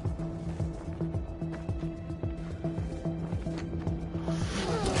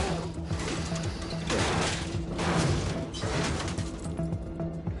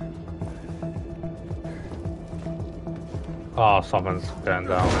 Oh, something's going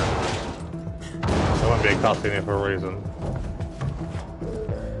down. There won't be a cutscene here for a reason.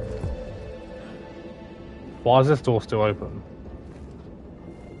 Why is this door still open?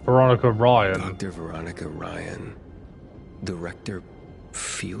 Veronica Ryan. Dr. Veronica Ryan. Director,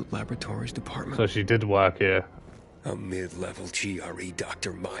 Field Laboratories Department. So she did work here. A mid-level GRE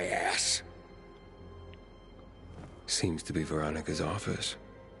doctor, my ass. Seems to be Veronica's office.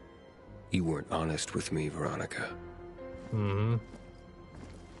 You weren't honest with me, Veronica. Mm-hmm.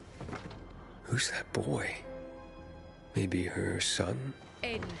 Who's that boy? Maybe her son?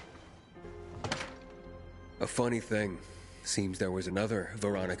 Aiden. A funny thing. Seems there was another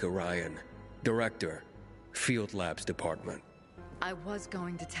Veronica Ryan. Director, Field Labs Department. I was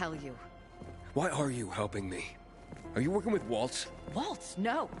going to tell you. Why are you helping me? Are you working with Waltz? Waltz?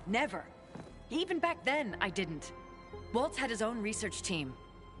 No, never. Even back then, I didn't. Waltz had his own research team.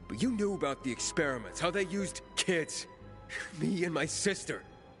 But you knew about the experiments, how they used kids. Me and my sister.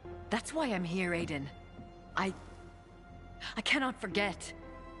 That's why I'm here, Aiden. I I cannot forget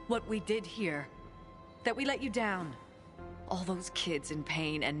what we did here. That we let you down. All those kids in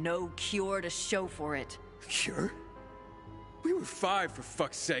pain and no cure to show for it. Cure? We were 5, for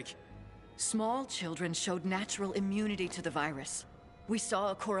fuck's sake. Small children showed natural immunity to the virus. We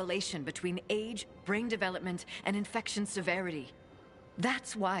saw a correlation between age, brain development, and infection severity.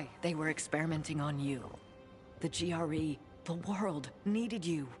 That's why they were experimenting on you. The GRE, the world, needed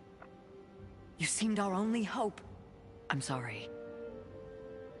you. You seemed our only hope. I'm sorry.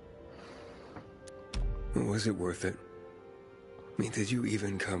 Was it worth it? I mean, did you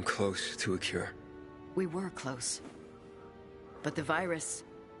even come close to a cure? We were close. But the virus,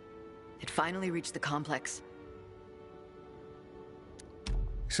 it finally reached the complex.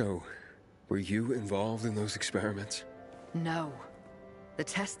 So, were you involved in those experiments? No. The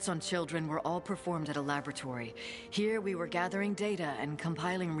tests on children were all performed at a laboratory. Here we were gathering data and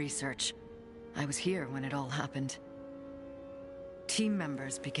compiling research. I was here when it all happened. Team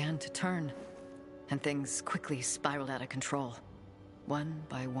members began to turn, and things quickly spiraled out of control. One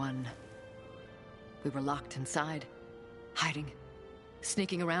by one. We were locked inside, hiding,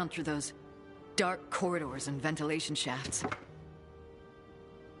 sneaking around through those dark corridors and ventilation shafts.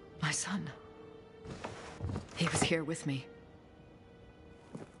 My son. He was here with me.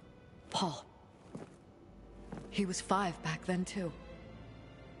 Paul. He was 5 back then, too.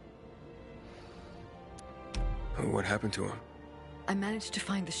 What happened to him? I managed to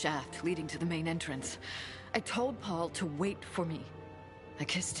find the shaft leading to the main entrance. I told Paul to wait for me. I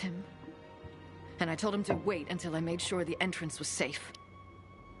kissed him. And I told him to wait until I made sure the entrance was safe.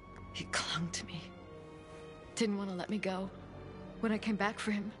 He clung to me. Didn't want to let me go. When I came back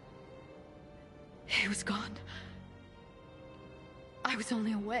for him, he was gone. I was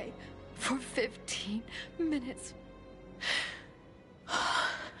only away for 15 minutes.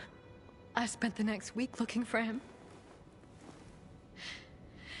 I spent the next week looking for him.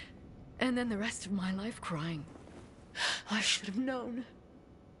 And then the rest of my life crying. I should have known.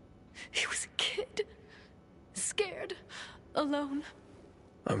 He was a kid. Scared. Alone.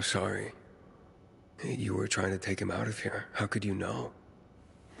 I'm sorry. You were trying to take him out of here. How could you know?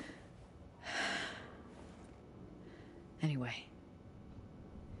 Anyway.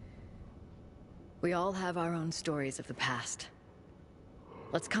 We all have our own stories of the past.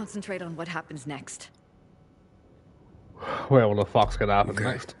 Let's concentrate on what happens next. Where will the fuck's gonna happen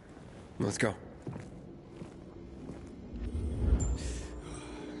next? Let's go.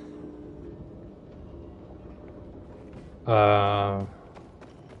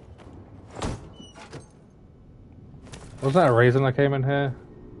 Was that a reason I came in here?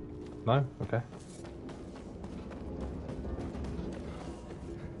 No? Okay.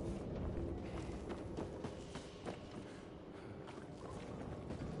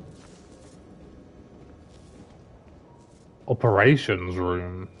 Operations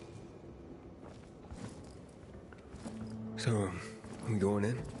room. So, we going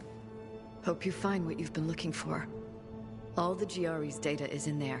in? Hope you find what you've been looking for. All the GRE's data is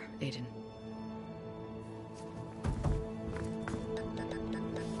in there, Aiden.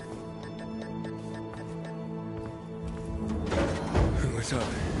 What's up?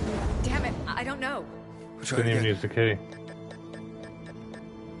 Damn it, I don't know. Didn't even use the key.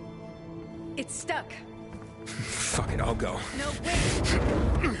 It's stuck. Fuck it, I'll go. No, wait.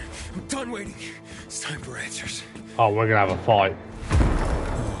 I'm done waiting. It's time for answers. Oh, we're gonna have a fight.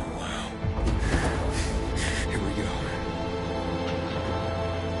 Oh, wow. Here we go.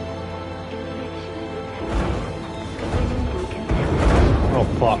 Oh,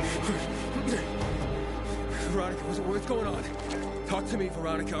 fuck. Veronica, what's going on? Talk to me,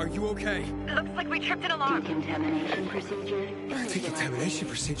 Veronica. Are you okay? Looks like we tripped an alarm. Decontamination procedure. Decontamination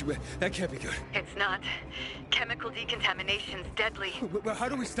procedure? That can't be good. It's not. Chemical decontamination's deadly. But how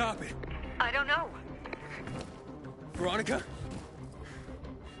do we stop it? I don't know. Veronica?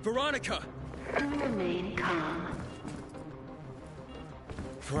 Veronica! Remain calm.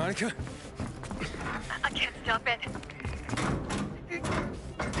 Veronica? I can't stop it.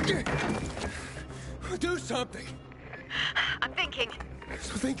 Do something! I'm thinking.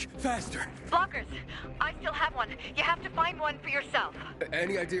 So think faster. Blockers. I still have one. You have to find one for yourself.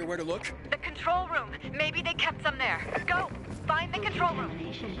 Any idea where to look? The control room. Maybe they kept some there. Go. Find the control room.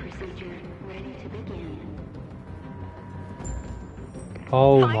 Decontamination procedure ready to begin.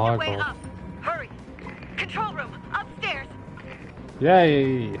 Oh Find my your way god. up. Hurry. Control room. Upstairs.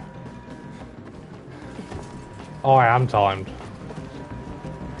 Yay! Oh, I am timed.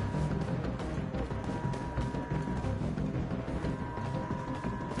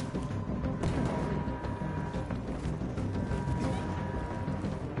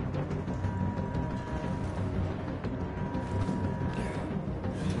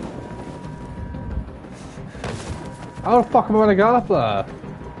 How the fuck am I gonna get up there?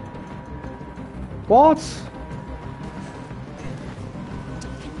 What?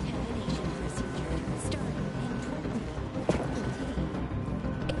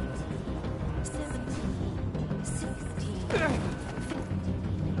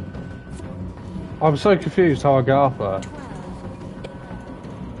 I'm so confused how I get up there.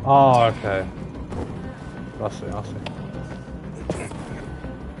 Oh, okay. I see, I see.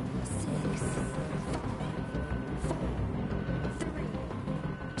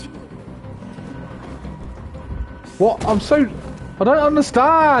 What? I don't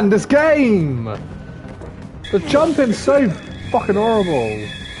understand this game! The jumping's so fucking horrible.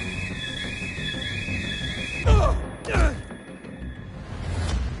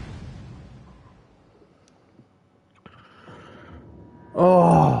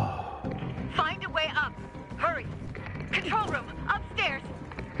 Oh. Find a way up. Hurry. Control room, upstairs.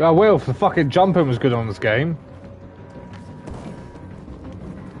 I will, if the fucking jumping was good on this game.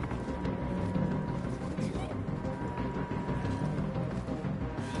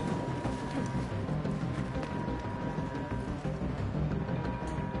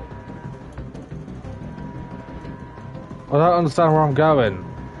 I don't understand where I'm going.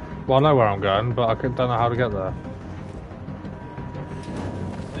 Well, I know where I'm going, but I don't know how to get there.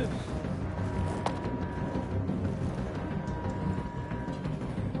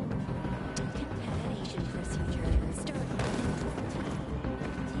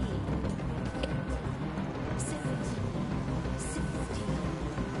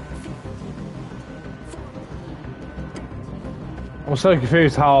 I'm so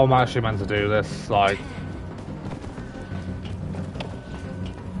confused how I'm actually meant to do this, like...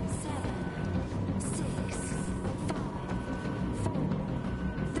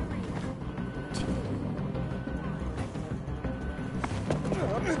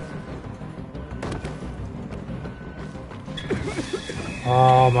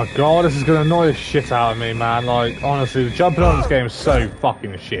 Oh my god, this is gonna annoy the shit out of me, man. Like, honestly, the jumping on this game is so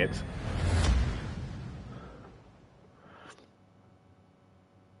fucking shit.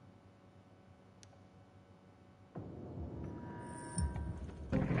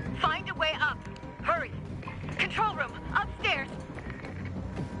 Find a way up. Hurry. Control room, upstairs.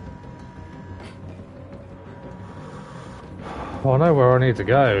 Well, I know where I need to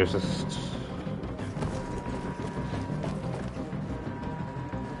go, it's just...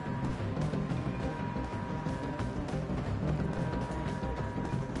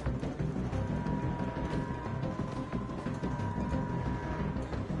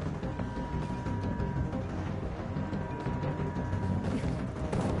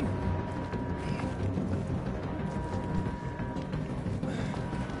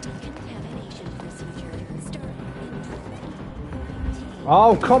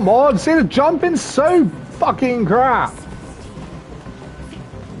 Oh, come on! See, the jumping's so fucking crap!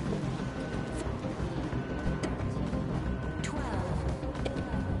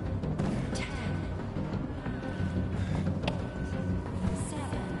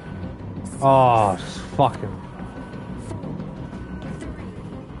 Oh, just fucking...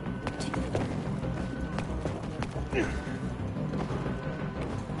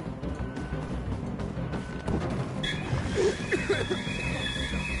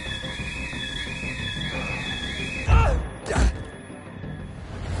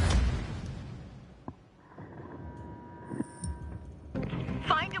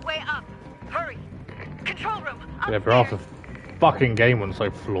 Find a way up. Hurry. Control room, Yeah, upstairs. but half the fucking game was so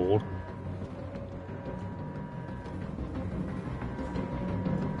flawed.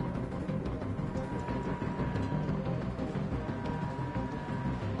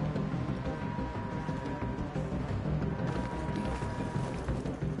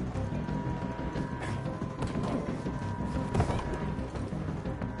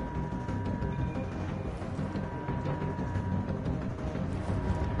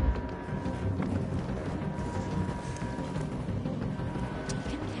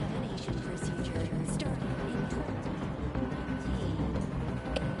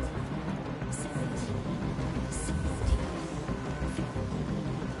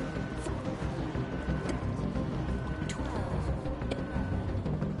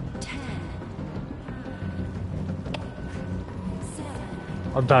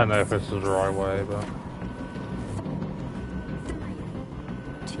 I don't know if this is the right way, but...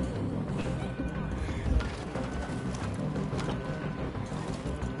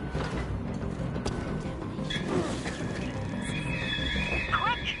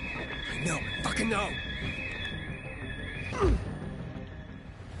 No, fucking no.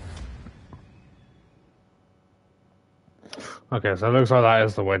 Okay, so it looks like that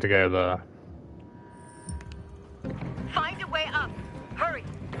is the way to go there.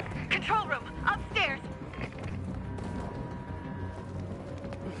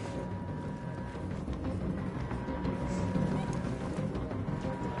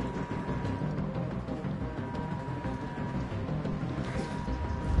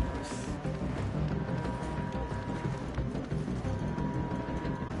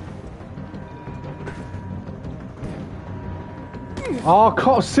 Oh,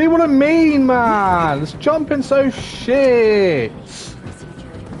 God, see what I mean, man? It's jumping so shit.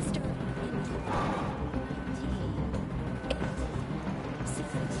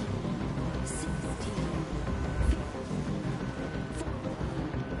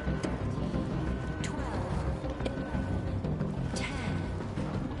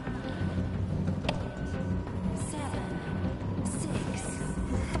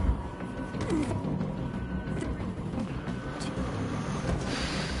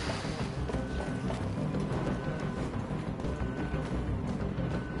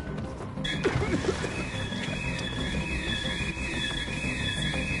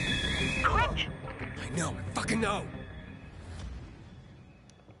 I know, I fucking know.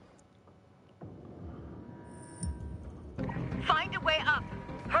 Find a way up.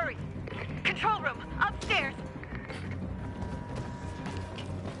 Hurry. Control room, upstairs.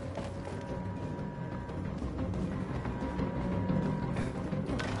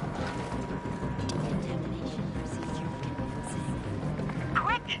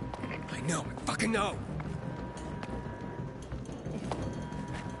 Quick! I know, I fucking know.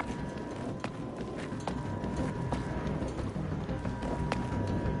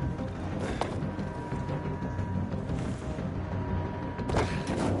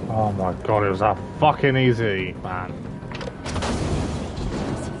 Oh my God, it was that fucking easy, man.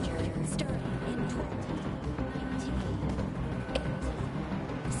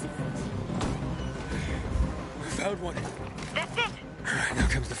 Found one. That's it. All right, now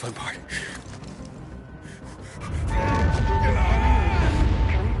comes the fun part.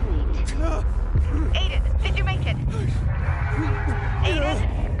 Aiden, did you make it? Aiden?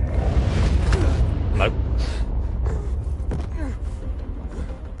 Nope.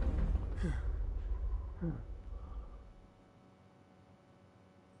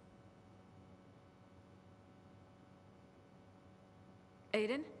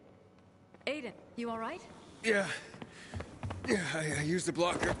 Aiden? Aiden, you all right? Yeah. Yeah, I used the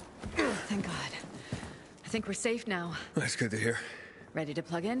blocker. Thank God. I think we're safe now. That's good to hear. Ready to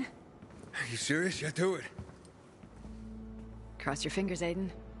plug in? Are you serious? Yeah, do it. Cross your fingers, Aiden.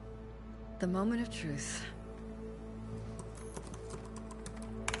 The moment of truth.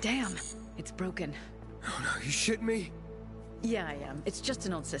 Damn, it's broken. Oh no, you shitting me? Yeah, I am. It's just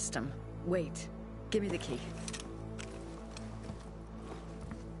an old system. Wait. Give me the key.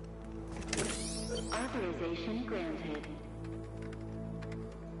 Authorization granted.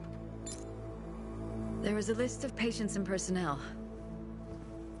 There is a list of patients and personnel.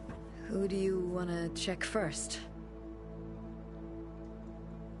 Who do you want to check first?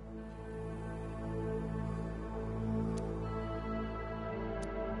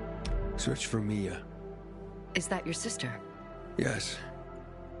 Search for Mia. Is that your sister? Yes.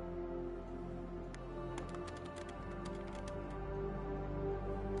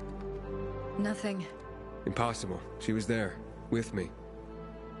 Nothing. Impossible. She was there. With me.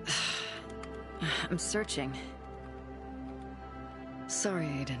 I'm searching. Sorry,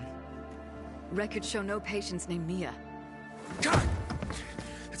 Aiden. Records show no patients named Mia. God!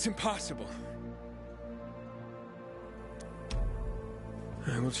 It's impossible.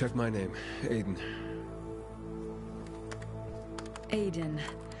 I will check my name. Aiden. Aiden.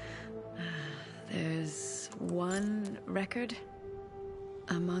 There's one record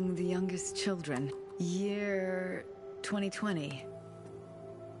among the youngest children. Year 2020.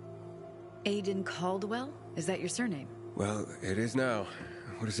 Aiden Caldwell? Is that your surname? Well, it is now.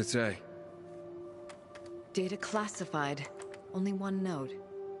 What does it say? Data classified. Only one note.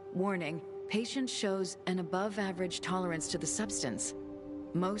 Warning, patient shows an above-average tolerance to the substance.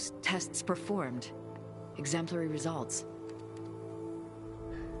 Most tests performed. Exemplary results.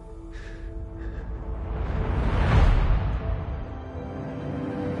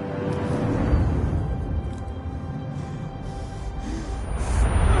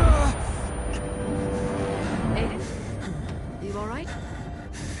 Aiden? You all right?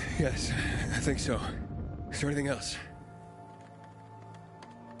 Yes, I think so. Is there anything else?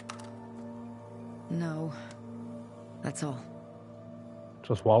 No. That's all.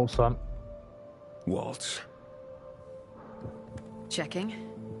 Just waltz, son. Waltz. Checking.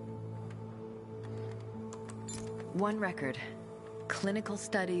 One record. Clinical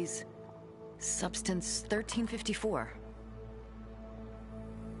studies. Substance 1354.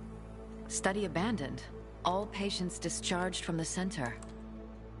 Study abandoned. All patients discharged from the center.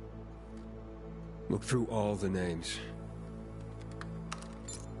 Look through all the names.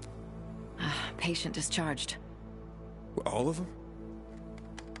 Patient discharged. All of them?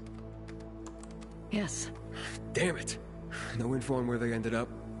 Yes. Damn it. No info on where they ended up?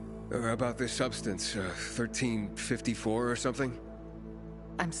 Or about this substance, 1354 or something?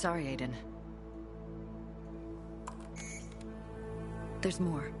 I'm sorry, Aiden. There's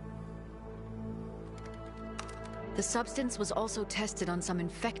more. The substance was also tested on some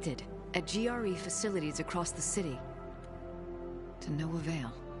infected at GRE facilities across the city. To no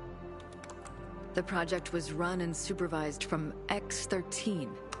avail. The project was run and supervised from X-13.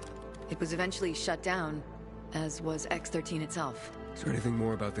 It was eventually shut down, as was X-13 itself. Is there anything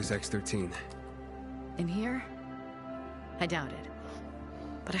more about this X-13? In here? I doubt it.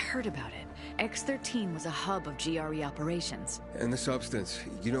 But I heard about it. X-13 was a hub of GRE operations. And the substance,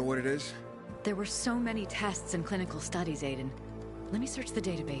 you know what it is? There were so many tests and clinical studies, Aiden. Let me search the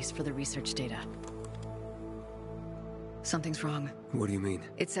database for the research data. Something's wrong. What do you mean?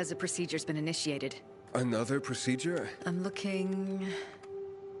 It says a procedure's been initiated. Another procedure? I'm looking...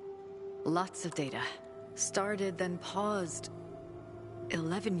 Lots of data. Started, then paused...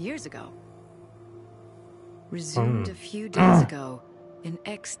 11 years ago. Resumed a few days ago in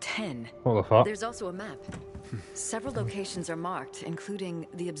X-10. What the fuck? There's also a map. Several locations are marked, including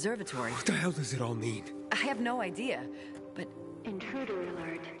the observatory. What the hell does it all mean? I have no idea, but... Intruder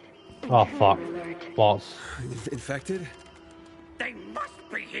alert. Oh fuck. Bots. Infected? They must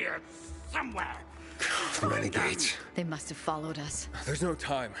be here somewhere. Renegades. They must have followed us. There's no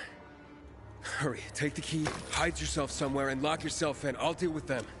time. Hurry, take the key, hide yourself somewhere, and lock yourself in. I'll deal with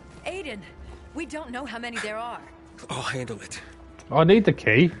them. Aiden, we don't know how many there are. I'll handle it. I need the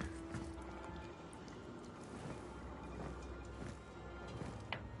key.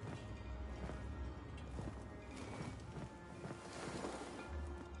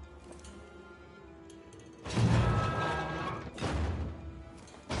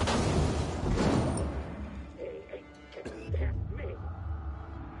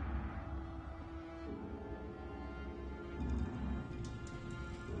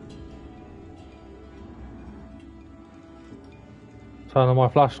 Turn on my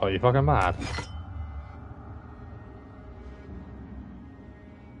flashlight, you fucking mad?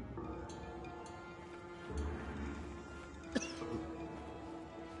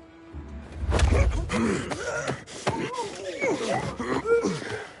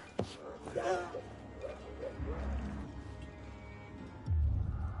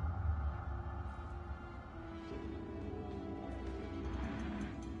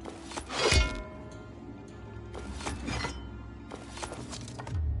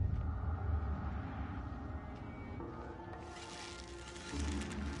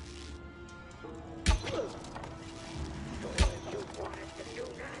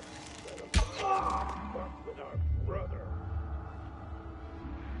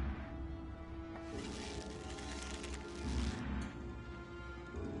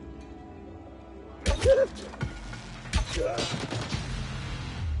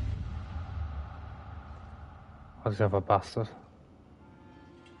 Why's the other bastard?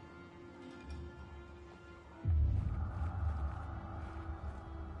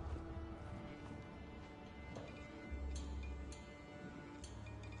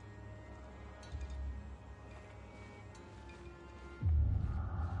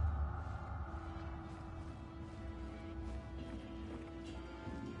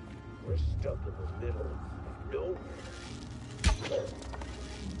 We're stuck in the middle of nowhere.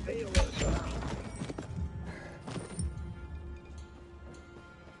 Fail us out.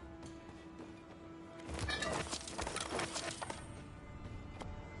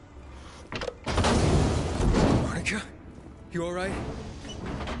 Monica, you all right?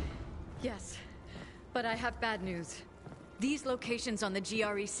 Yes, but I have bad news. These locations on the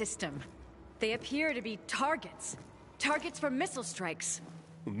GRE system, they appear to be targets. Targets for missile strikes.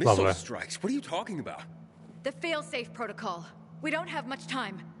 Missile strikes? What are you talking about? The failsafe protocol. We don't have much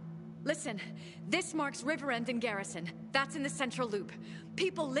time. Listen, this marks Riverend and Garrison. That's in the central loop.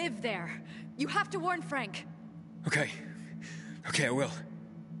 People live there. You have to warn Frank. Okay. Okay, I will.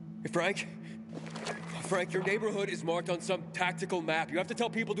 Hey, Frank? Frank, your neighborhood is marked on some tactical map. You have to tell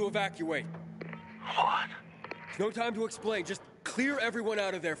people to evacuate. What? No time to explain. Just clear everyone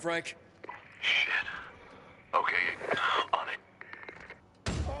out of there, Frank. Shit. Okay, on it.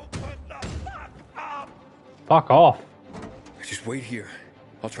 Open the fuck up! Fuck off. Just wait here.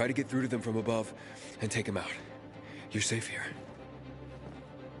 I'll try to get through to them from above and take them out. You're safe here.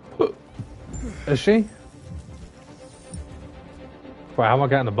 Is she? Wait, how am I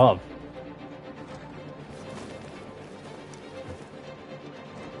getting above?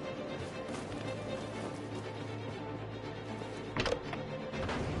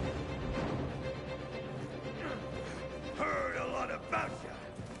 Heard a lot about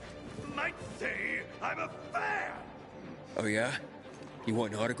you. Might say I'm a fan. Oh, yeah? You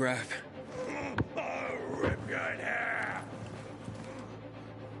want an autograph? I'll rip you in half.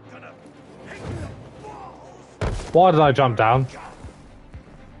 Why did I jump down?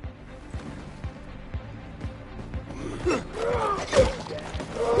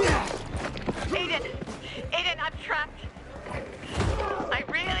 Aiden, I'm trapped. I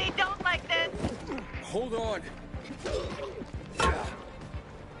really don't like this. Hold on.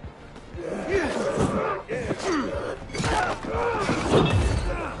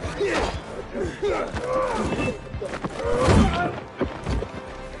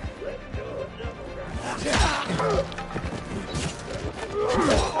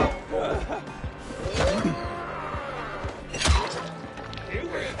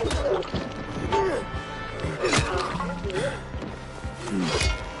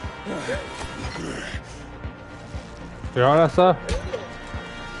 You alright, sir?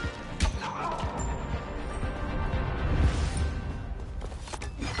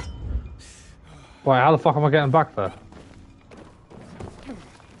 Wait, how the fuck am I getting back there?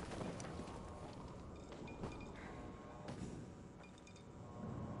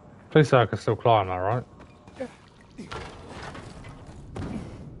 Please say I can still climb that, right?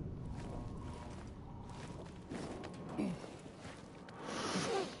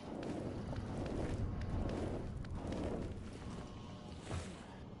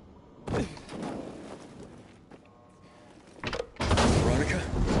 Veronica?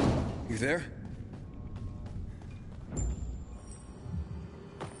 You there?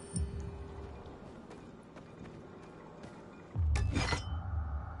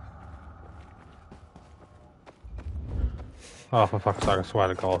 Oh, for fuck's sake, I swear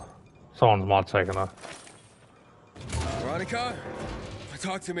to God. Someone's mod taking her. Veronica?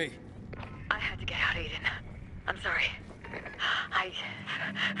 Talk to me. I had to get out, Aiden. I'm sorry. I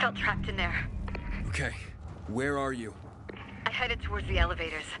felt trapped in there. Okay. Where are you? I headed towards the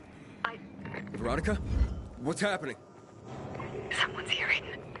elevators. Veronica? What's happening? Someone's here,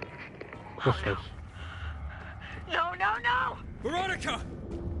 Aiden. This is. No! Veronica!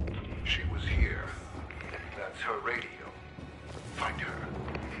 She was here. That's her radio. Find her.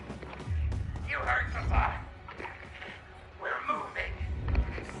 You heard the bot. We're moving.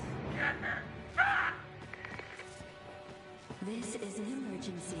 Get her. Ah! This is an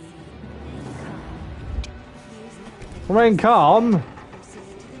emergency. Remain calm.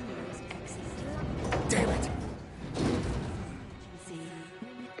 Damn it!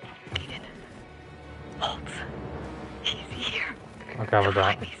 Aiden. Holtz. He's here. I'll cover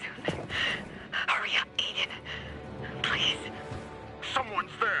that. Hurry up, Aiden. Please.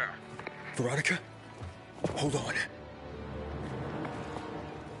 Someone's there. Veronica? Hold on.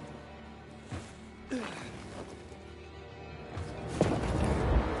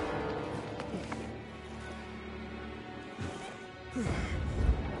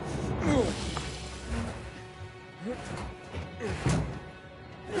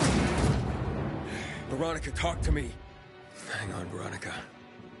 Veronica, talk to me. Hang on, Veronica.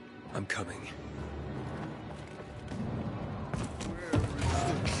 I'm coming.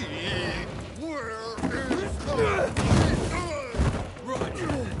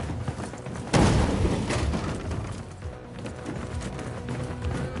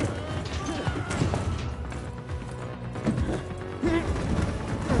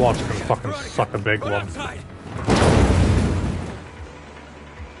 Watch him fucking suck a big one.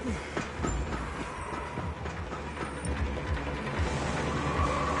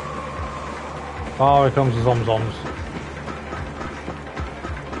 Oh, here comes the zomzoms.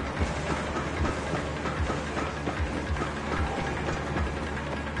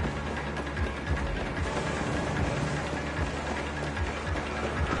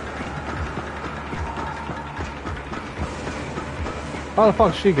 How the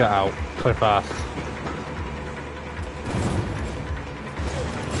fuck did she get out so fast?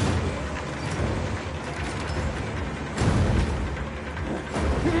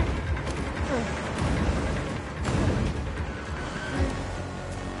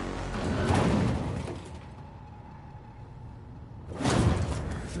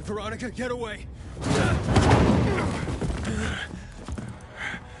 Veronica, get away!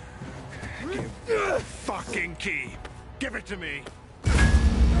 Give the fucking key. Give it to me.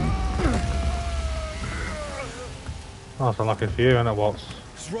 Oh, it's unlucky for you, isn't it, Waltz?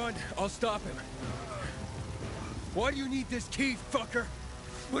 Just run, I'll stop him. Why do you need this key, fucker?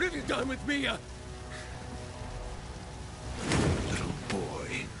 What have you done with Mia? Little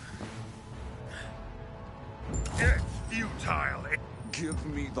boy. It's futile. Give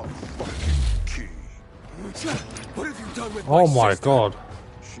me the fucking key. What have you done with Oh my my sister? God.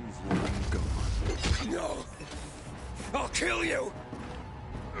 She's long gone. No! I'll kill you!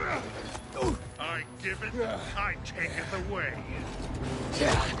 I give it, I take it away.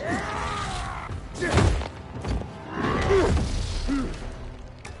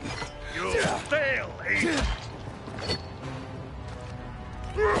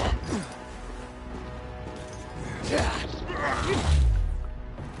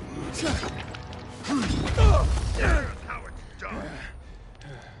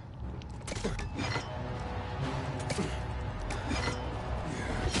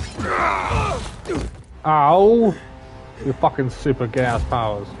 Ow! You fucking super gas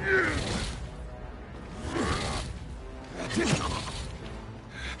powers.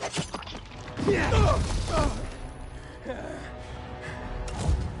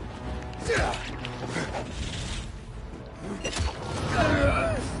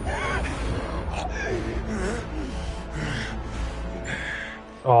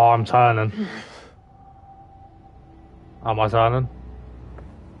 Oh, I'm turning. Am I turning?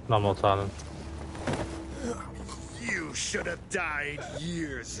 No, I'm not turning. You should have died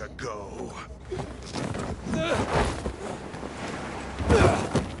years ago.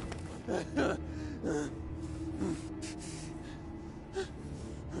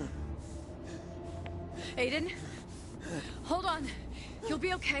 Aiden? Hold on. You'll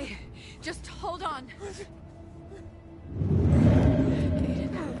be okay. Just hold on.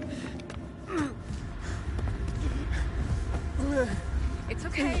 Aiden. It's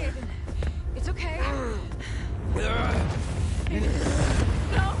okay, Aiden. It's okay. Aiden.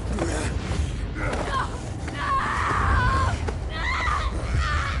 No! No!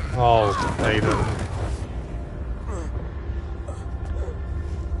 Oh, Aiden.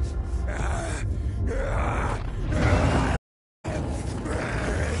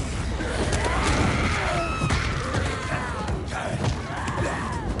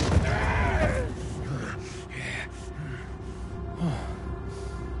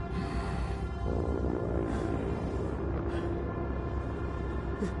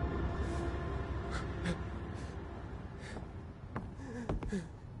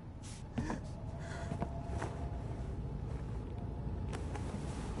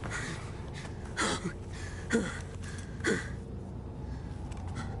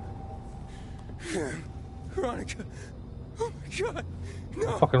 Veronica. Oh my God.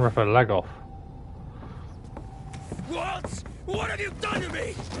 No. Fucking rip her leg off. Waltz! What have you done to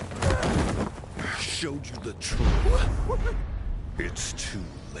me? I showed you the truth. It's too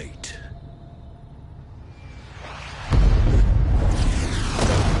late.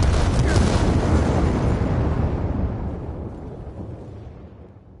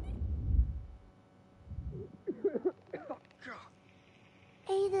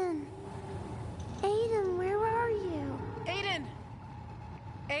 Aiden. Aiden, where are you? Aiden!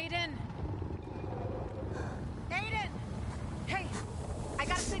 Aiden! Aiden! Hey, I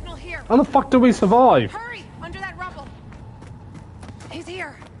got a signal here. How the fuck do we survive? Hurry! Under that rubble. He's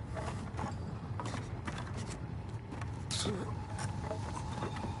here.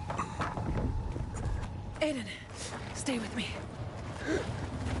 Aiden, stay with me.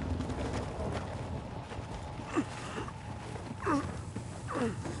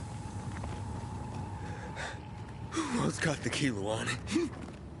 Who's got the key, Luan?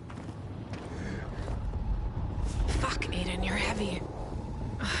 Fuck, Aiden, you're heavy.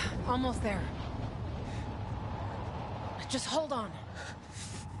 Almost there. Just hold on.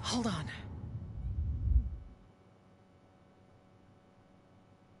 Hold on.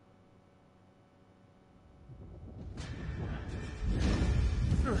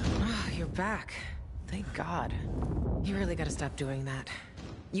 Oh, you're back. Thank God. You really gotta stop doing that.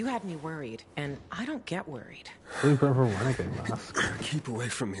 You had me worried, and I don't get worried. Who's ever renegade mask? Keep away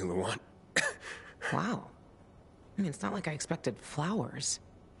from me, Luan. Wow. I mean, it's not like I expected flowers.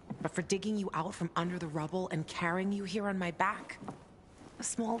 But for digging you out from under the rubble and carrying you here on my back, a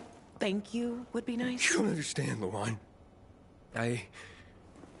small thank you would be nice. You don't understand, Luan.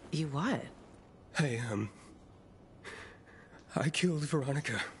 You what? I killed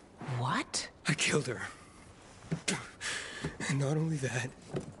Veronica. What? I killed her. And not only that,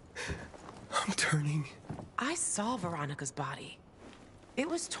 I'm turning. I saw Veronica's body. It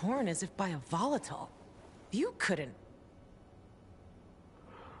was torn as if by a volatile. You couldn't.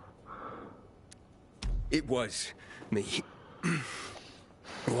 It was me.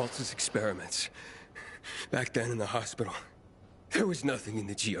 Waltz's experiments. Back then in the hospital, there was nothing in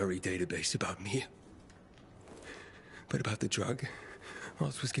the GRE database about me. But about the drug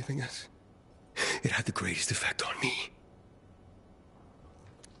Waltz was giving us, it had the greatest effect on me.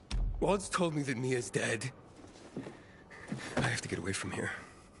 Waltz told me that Mia's dead. I have to get away from here.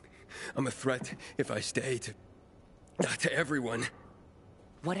 I'm a threat if I stay to everyone.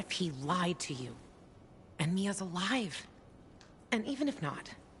 What if he lied to you? And Mia's alive? And even if not,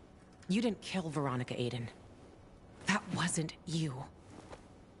 you didn't kill Veronica, Aiden. That wasn't you.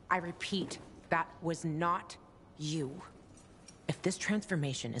 I repeat, that was not you. If this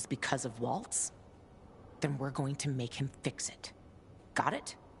transformation is because of Waltz, then we're going to make him fix it. Got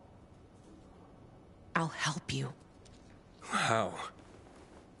it? I'll help you. How?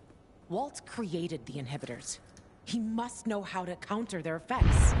 Waltz created the inhibitors. He must know how to counter their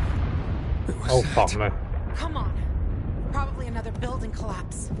effects. Oh, fuck me. Come on. Probably another building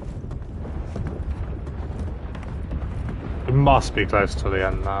collapse. It must be close to the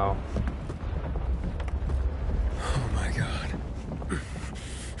end now. Oh my god.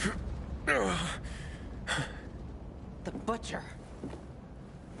 The Butcher.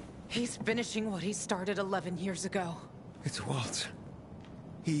 He's finishing what he started 11 years ago. It's Waltz.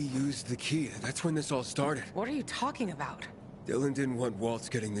 He used the key. That's when this all started. What are you talking about? Dylan didn't want Waltz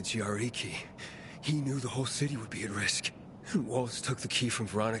getting the GRE key. He knew the whole city would be at risk. Waltz took the key from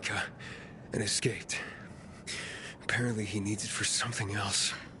Veronica and escaped. Apparently he needs it for something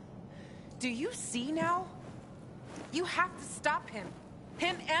else. Do you see now? You have to stop him.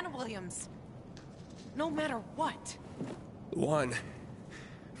 Him and Williams. No matter what. One,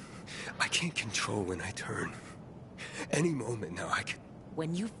 I can't control when I turn. Any moment now I can...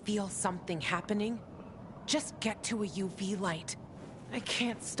 When you feel something happening, just get to a UV light. I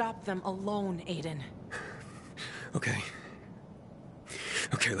can't stop them alone, Aiden. Okay.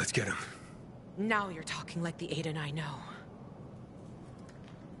 Okay, let's get him. Now you're talking like the Aiden I know.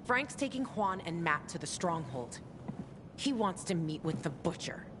 Frank's taking Juan and Matt to the stronghold. He wants to meet with the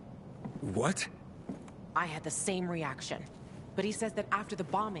Butcher. What? I had the same reaction. But he says that after the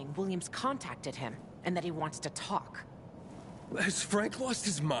bombing, Williams contacted him, and that he wants to talk. Has Frank lost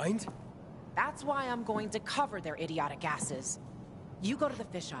his mind? That's why I'm going to cover their idiotic asses. You go to the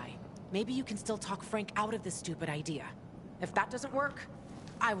fisheye. Maybe you can still talk Frank out of this stupid idea. If that doesn't work,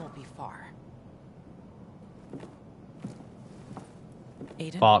 I won't be far.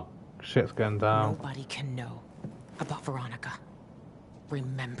 Aiden? Fuck. Shit's going down. Nobody can know about Veronica.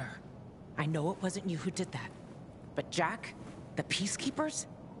 Remember, I know it wasn't you who did that. But Jack, the Peacekeepers,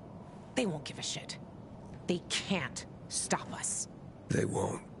 they won't give a shit. They can't stop us. They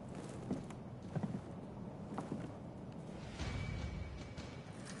won't.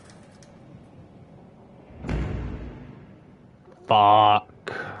 Fuck.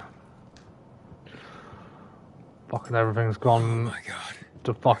 Fucking everything's gone. Oh my god.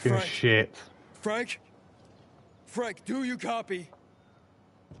 To fucking Frank. shit. Frank? Frank, do you copy?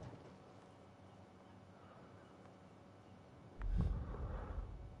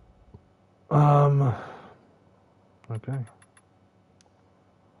 Okay.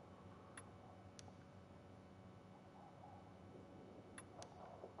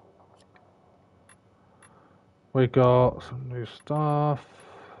 We got some new stuff.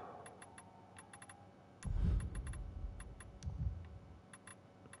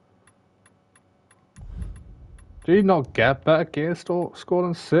 Do you not get better gear score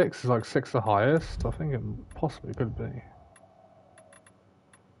than 6? It's like 6 the highest. I think it possibly could be.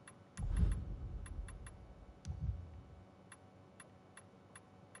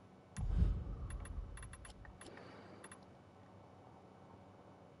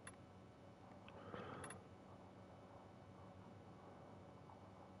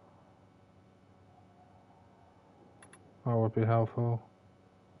 That would be helpful.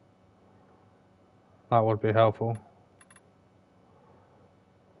 That would be helpful.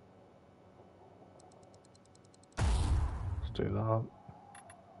 Let's do that.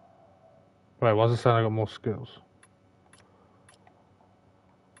 Wait, why is it saying I got more skills?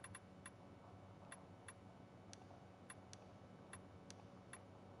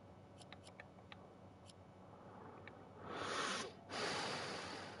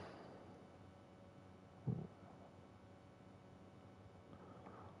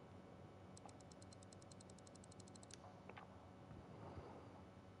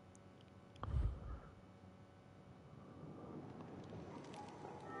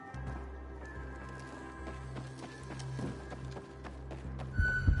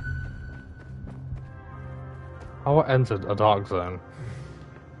 Oh, I entered a dark zone.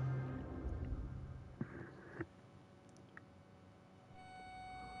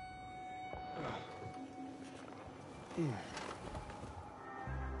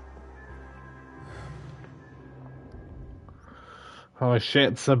 Oh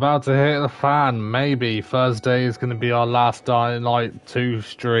shit's about to hit the fan. Maybe Thursday is going to be our last Dying Light 2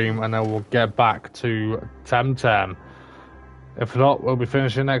 stream, and then we'll get back to Temtem. If not, we'll be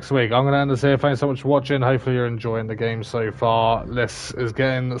finishing next week. I'm going to end this here. Thanks so much for watching. Hopefully you're enjoying the game so far. This is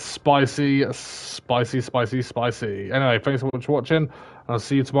getting spicy. Anyway, thanks so much for watching, and I'll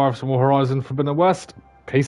see you tomorrow for some more Horizon Forbidden West.